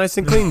this is nice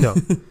and clean though.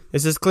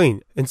 This is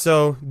clean. And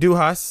so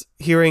Duhas,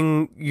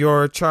 hearing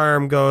your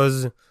charm,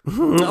 goes,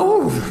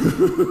 Oh,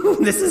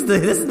 this is the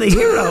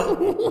hero.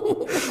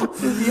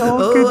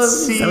 could I'm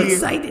see so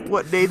excited.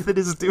 what Nathan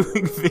is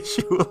doing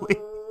visually.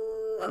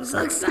 I'm so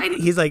excited.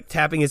 he's like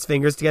tapping his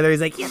fingers together.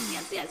 He's like, Yes.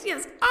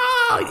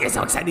 Oh, you're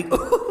so exciting.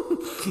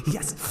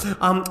 Yes.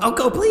 Oh,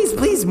 go,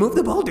 please move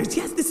the boulders.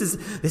 Yes, this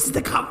is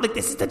the conflict.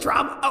 This is the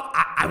drama. Oh,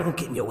 I won't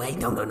get in your way.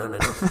 No.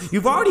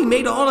 You've already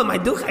made all of my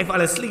duchai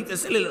fall asleep. The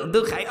silly little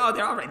duchai. Oh,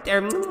 they're all right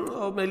there.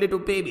 Oh, my little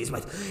babies.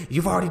 But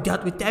you've already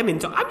dealt with them, and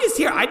so I'm just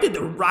here. I did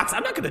the rocks.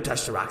 I'm not going to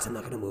touch the rocks. I'm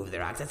not going to move the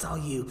rocks. That's all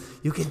you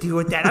can deal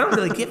with that. I don't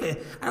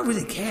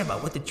really care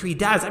about what the tree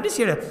does. I'm just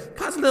here to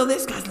cause a little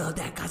this, cause a little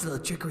that, cause a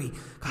little trickery,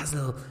 cause a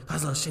little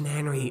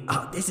shenanery.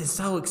 Oh, this is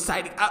so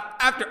exciting.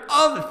 After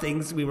all the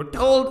things we were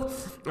told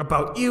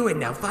about you, and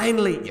now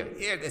finally you're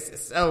here. This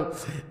is so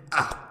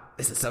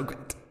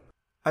great.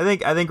 I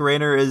think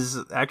Raynor is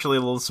actually a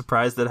little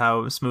surprised at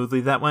how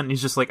smoothly that went.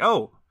 He's just like,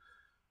 oh,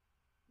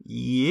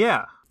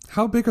 yeah.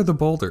 How big are the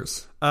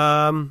boulders?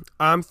 I'm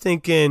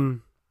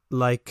thinking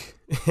like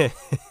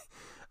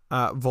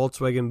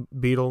Volkswagen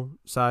Beetle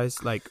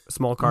size, like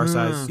small car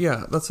size.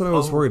 Yeah, that's what I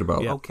was worried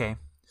about. Yeah. Okay.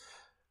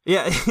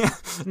 Yeah.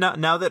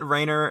 Now that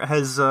Raynor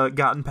has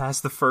gotten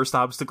past the first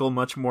obstacle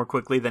much more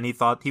quickly than he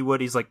thought he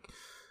would, he's like,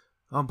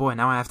 oh boy,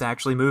 now I have to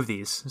actually move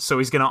these. So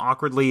he's gonna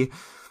awkwardly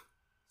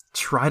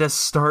try to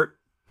start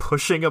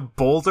pushing a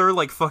boulder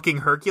like fucking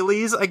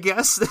Hercules, I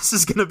guess. This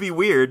is gonna be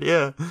weird,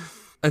 yeah.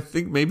 I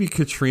think maybe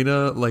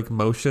Katrina like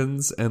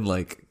motions and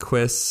like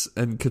Quiss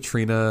and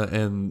Katrina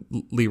and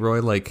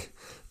Leroy like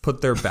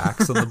put their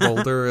backs on the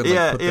boulder and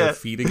like put their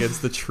feet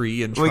against the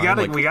tree and try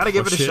we gotta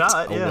give it a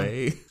shot,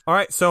 away. All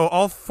right, so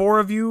all 4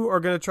 of you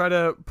are gonna try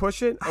to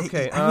push it.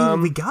 Okay, I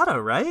mean, we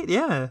gotta, right?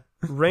 Yeah.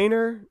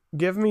 Raynor,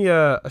 give me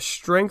a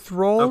strength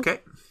roll. Okay.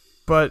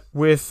 But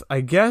with, I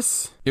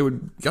guess, It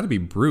would gotta be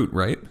brute,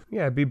 right?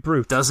 yeah, it'd be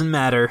brute. Doesn't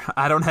matter.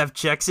 I don't have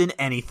checks in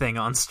anything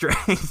on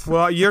strength.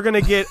 Well, you're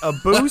gonna get a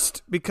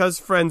boost because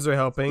friends are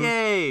helping.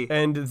 Yay.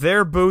 And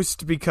their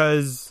boost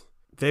because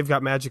they've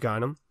got magic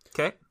on them.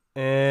 Okay.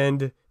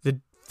 And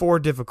the 4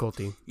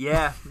 difficulty.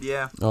 Yeah.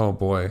 Oh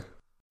boy.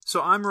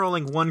 So I'm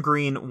rolling 1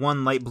 green,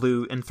 1 light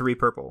blue, and 3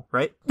 purple,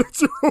 right?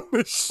 That's your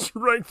only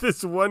strength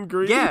is 1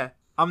 green. Yeah.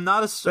 I'm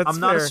not a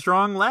fair.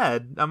 strong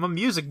lad. I'm a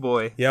music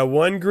boy. Yeah,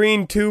 1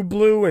 green, 2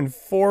 blue, and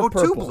 4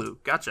 purple. 2 blue.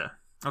 Gotcha.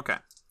 Okay.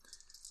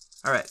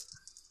 All right.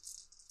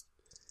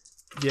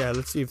 Yeah,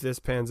 let's see if this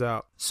pans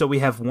out. So we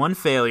have 1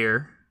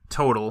 failure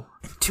total,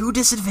 2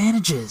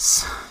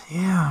 disadvantages.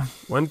 Yeah.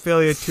 1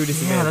 failure, 2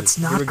 disadvantages. Yeah, that's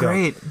Here not we go.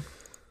 great.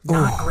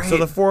 Not great. So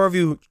the 4 of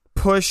you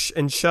push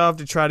and shove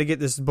to try to get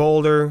this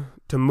boulder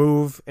to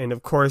move, and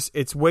of course,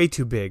 it's way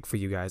too big for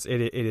you guys.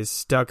 It is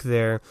stuck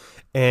there,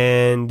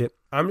 and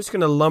I'm just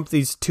going to lump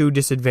these 2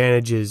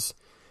 disadvantages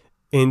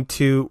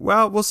into,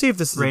 well, we'll see if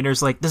this is...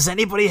 Raynor's like, does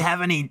anybody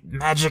have any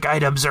magic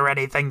items or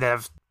anything that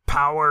have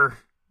power?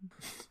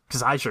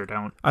 Because I sure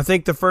don't. I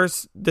think the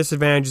first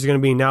disadvantage is going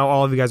to be now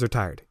all of you guys are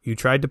tired. You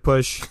tried to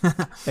push,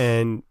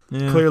 and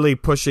clearly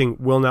pushing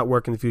will not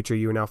work in the future.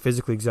 You are now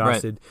physically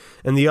exhausted.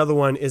 Right. And the other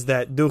one is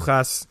that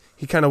Duchas,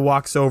 he kind of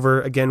walks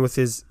over again with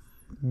his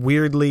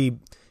weirdly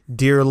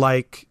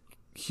deer-like,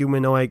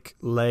 humanoid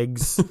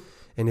legs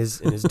and his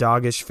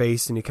doggish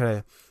face, and he kind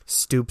of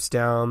stoops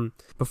down.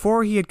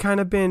 Before he had kind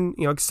of been,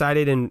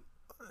 excited and,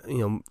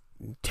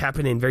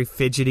 tapping in, very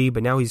fidgety,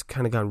 but now he's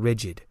kind of gone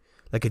rigid,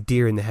 like a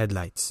deer in the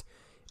headlights.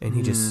 And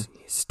he just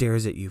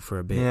stares at you for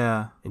a bit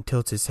and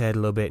tilts his head a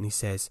little bit, and he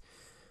says,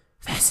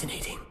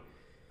 Fascinating.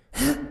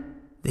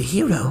 The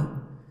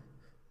hero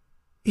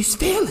is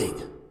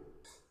failing.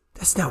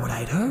 That's not what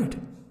I'd heard.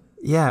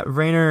 Yeah,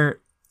 Raynor,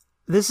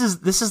 this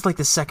is like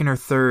the second or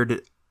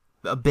third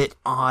a bit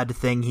odd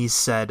thing he's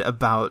said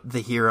about the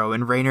hero,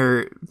 and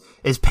Raynor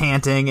is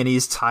panting and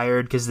he's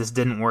tired because this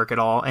didn't work at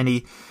all, and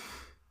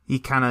he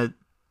kind of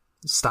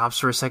stops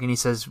for a second. He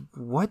says,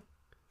 "What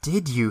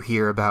did you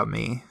hear about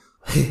me?"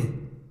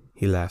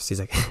 He laughs. He's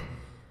like,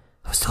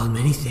 I was told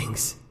many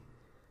things.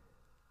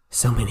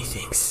 So many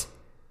things.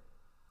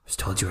 I was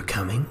told you were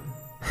coming.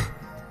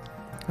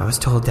 I was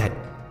told that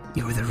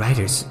you were the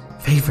writer's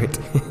favorite.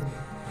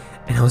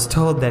 And I was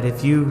told that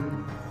if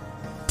you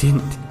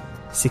didn't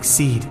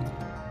succeed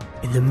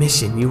in the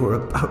mission you were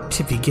about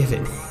to be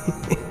given,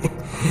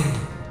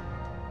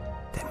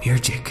 that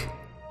Murgic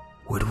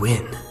would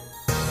win.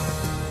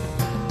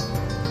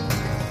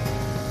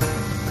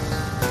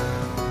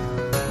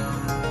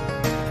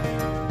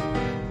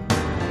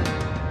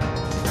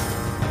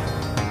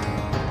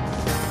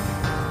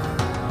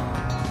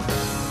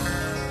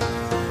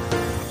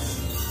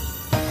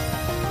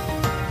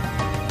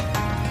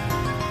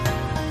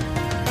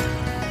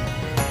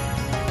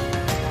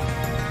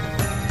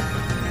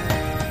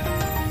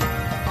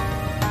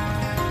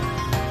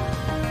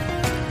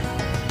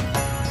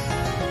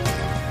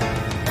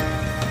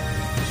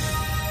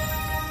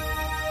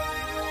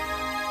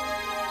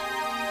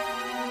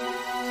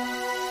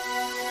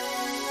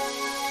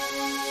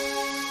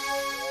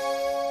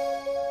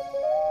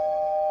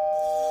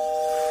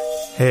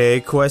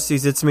 Hey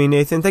Questies, it's me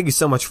Nathan. Thank you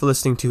so much for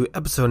listening to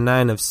episode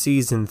 9 of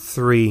season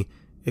 3.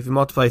 If you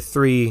multiply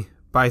 3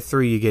 by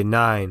 3, you get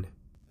 9.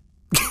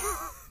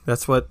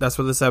 That's what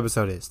this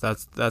episode is.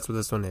 That's what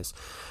this one is.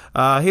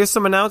 Here's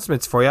some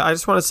announcements for you. I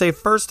just want to say,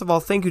 first of all,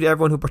 thank you to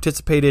everyone who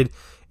participated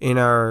in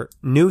our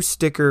new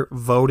sticker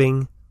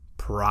voting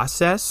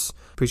process.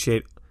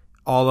 Appreciate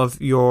all of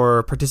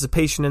your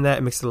participation in that.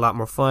 It makes it a lot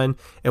more fun.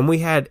 And we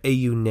had a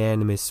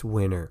unanimous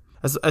winner.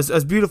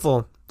 As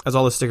beautiful as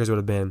all the stickers would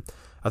have been,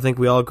 I think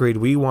we all agreed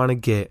we want to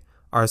get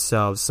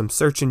ourselves some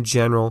Search in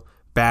General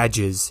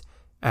badges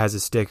as a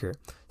sticker.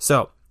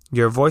 So,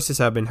 your voices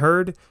have been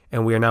heard,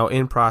 and we are now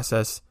in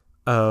process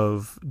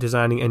of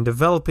designing and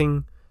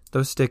developing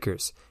those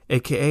stickers.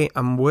 AKA,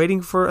 I'm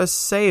waiting for a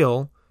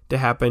sale to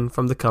happen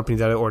from the company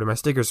that I order my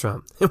stickers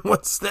from. And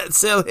once that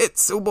sale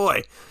hits, oh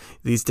boy,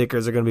 these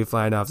stickers are going to be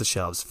flying off the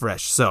shelves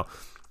fresh. So,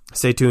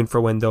 stay tuned for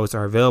when those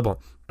are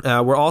available.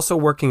 We're also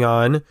working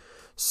on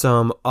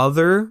some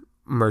other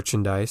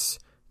merchandise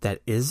that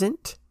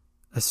isn't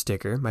a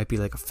sticker. Might be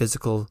like a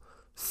physical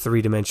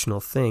 3-dimensional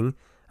thing.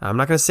 I'm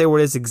not going to say what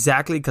it is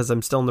exactly because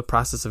I'm still in the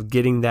process of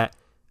getting that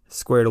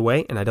squared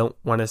away, and I don't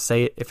want to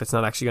say it if it's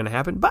not actually going to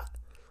happen, but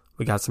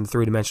we got some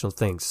 3-dimensional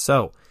things.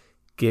 So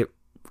get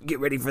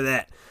ready for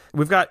that.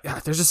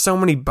 There's just so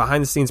many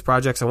behind the scenes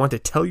projects I want to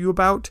tell you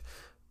about,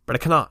 but I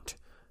cannot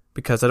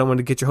because I don't want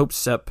to get your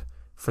hopes up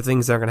for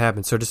things that are going to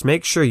happen. So just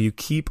make sure you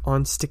keep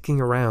on sticking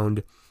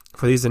around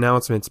for these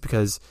announcements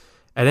because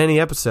at any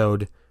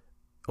episode,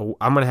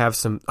 I'm going to have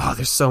some...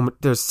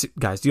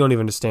 guys, you don't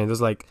even understand.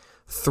 There's like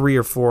 3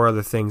 or 4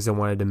 other things I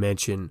wanted to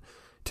mention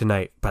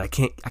tonight, but I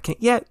can't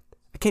yet.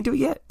 I can't do it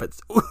yet, but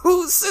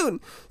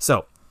soon.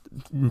 So,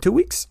 in 2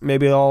 weeks,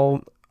 maybe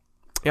I'll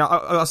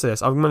say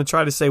this. I'm going to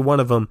try to say one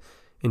of them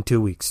in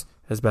 2 weeks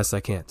as best I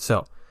can.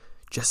 So,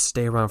 just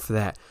stay around for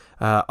that.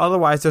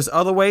 Otherwise, there's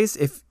other ways.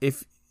 If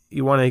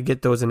you want to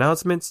get those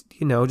announcements,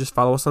 just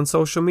follow us on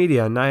social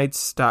media.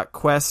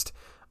 Knights.quest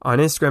on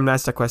Instagram,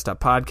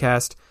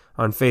 Knights.quest.podcast.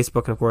 On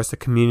Facebook, and of course the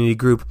community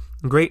group.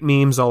 Great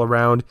memes all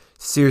around.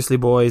 Seriously,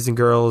 boys and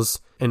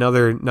girls and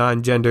other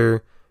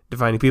non-gender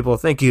defining people,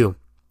 thank you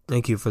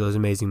for those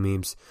amazing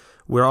memes.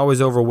 We're always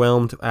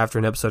overwhelmed after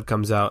an episode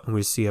comes out and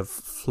we see a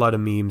flood of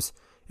memes.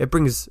 It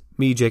brings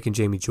me, Jake, and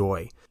Jamie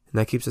joy, and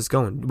that keeps us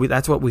going.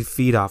 That's what we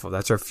feed off of.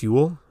 That's our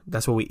fuel.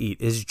 That's what we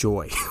eat, is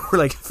joy. We're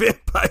like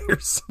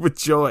vampires with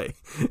joy.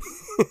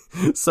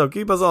 So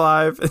keep us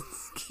alive and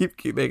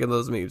keep making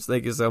those memes.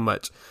 Thank you so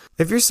much.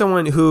 If you're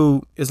someone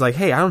who is like,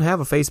 hey, I don't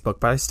have a Facebook,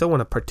 but I still want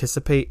to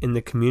participate in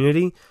the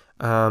community,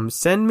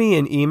 send me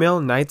an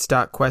email,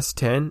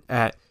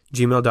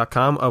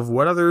 knights.quest10@gmail.com, of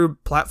what other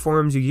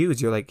platforms you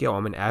use. You're like,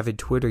 I'm an avid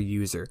Twitter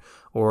user.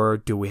 Or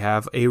do we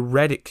have a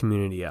Reddit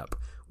community up?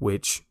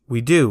 Which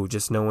we do,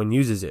 just no one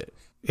uses it.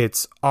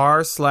 It's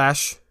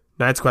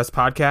r/KnightsQuest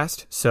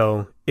podcast.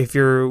 So if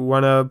you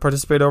want to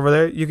participate over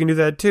there, you can do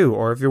that too.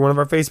 Or if you're one of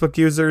our Facebook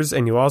users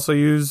and you also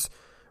use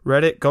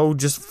Reddit, go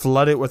just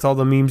flood it with all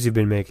the memes you've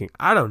been making.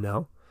 I don't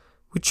know.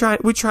 We're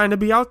trying to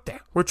be out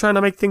there. We're trying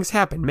to make things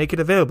happen, make it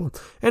available.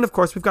 And of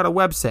course, we've got a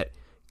website,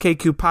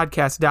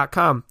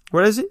 kqpodcast.com.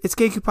 What is it? It's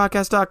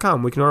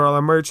kqpodcast.com. We can order all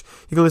our merch.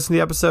 You can listen to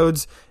the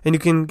episodes, and you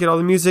can get all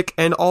the music,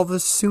 and all the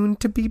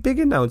soon-to-be big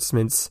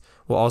announcements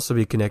will also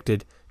be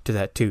connected to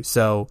that too.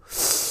 So,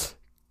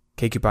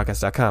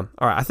 kqpodcast.com.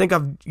 All right, I think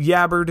I've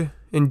yabbered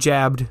and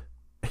jabbed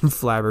and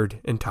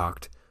flabbered and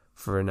talked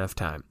for enough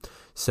time.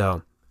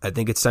 So, I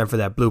think it's time for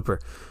that blooper.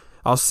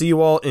 I'll see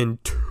you all in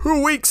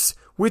 2 weeks,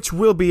 which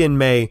will be in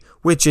May,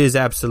 which is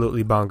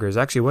absolutely bonkers.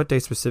 Actually, what day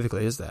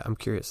specifically is that? I'm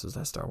curious. Is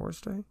that Star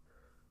Wars Day?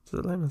 Does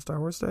it land on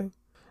Star Wars Day?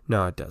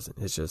 No, it doesn't.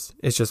 It's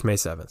just May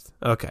 7th.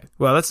 Okay.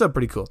 Well, that's still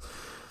pretty cool.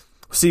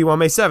 See you on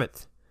May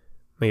 7th.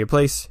 May your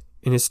place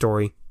in his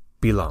story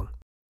be long.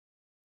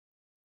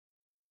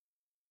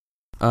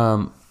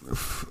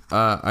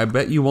 I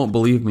bet you won't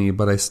believe me,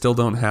 but I still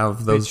don't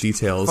have those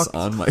details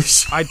on my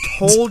sheet. I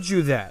told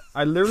you that.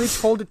 I literally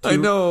told it to you. I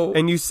know.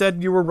 And you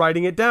said you were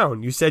writing it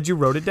down. You said you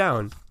wrote it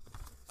down.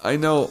 I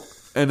know,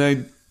 and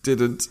I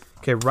didn't.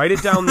 Okay, write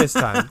it down this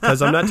time,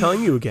 because I'm not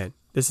telling you again.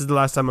 This is the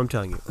last time I'm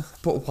telling you.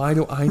 But why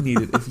do I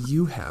need it if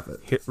you have it?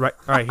 Here, right.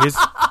 All right, here's...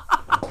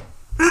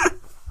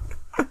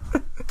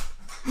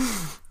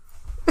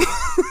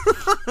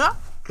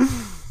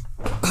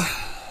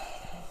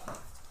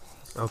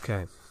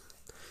 Okay.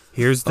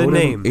 Here's the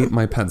name. Ate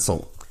my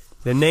pencil.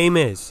 The name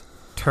is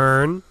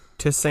Turn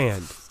to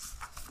Sand.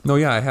 No,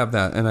 yeah, I have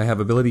that, and I have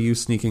ability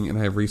use sneaking, and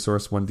I have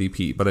resource 1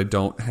 DP, but I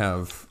don't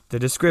have The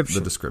description.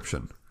 the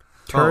description.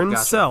 Turn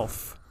gotcha.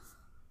 self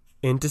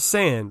into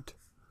sand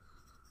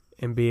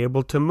and be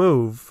able to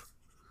move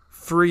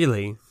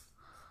freely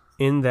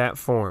in that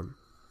form.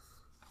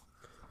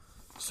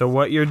 So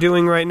what you're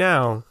doing right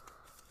now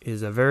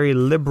is a very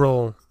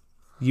liberal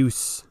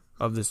use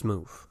of this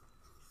move,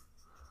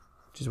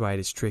 which is why it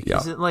is tricky. Yeah.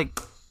 Is it like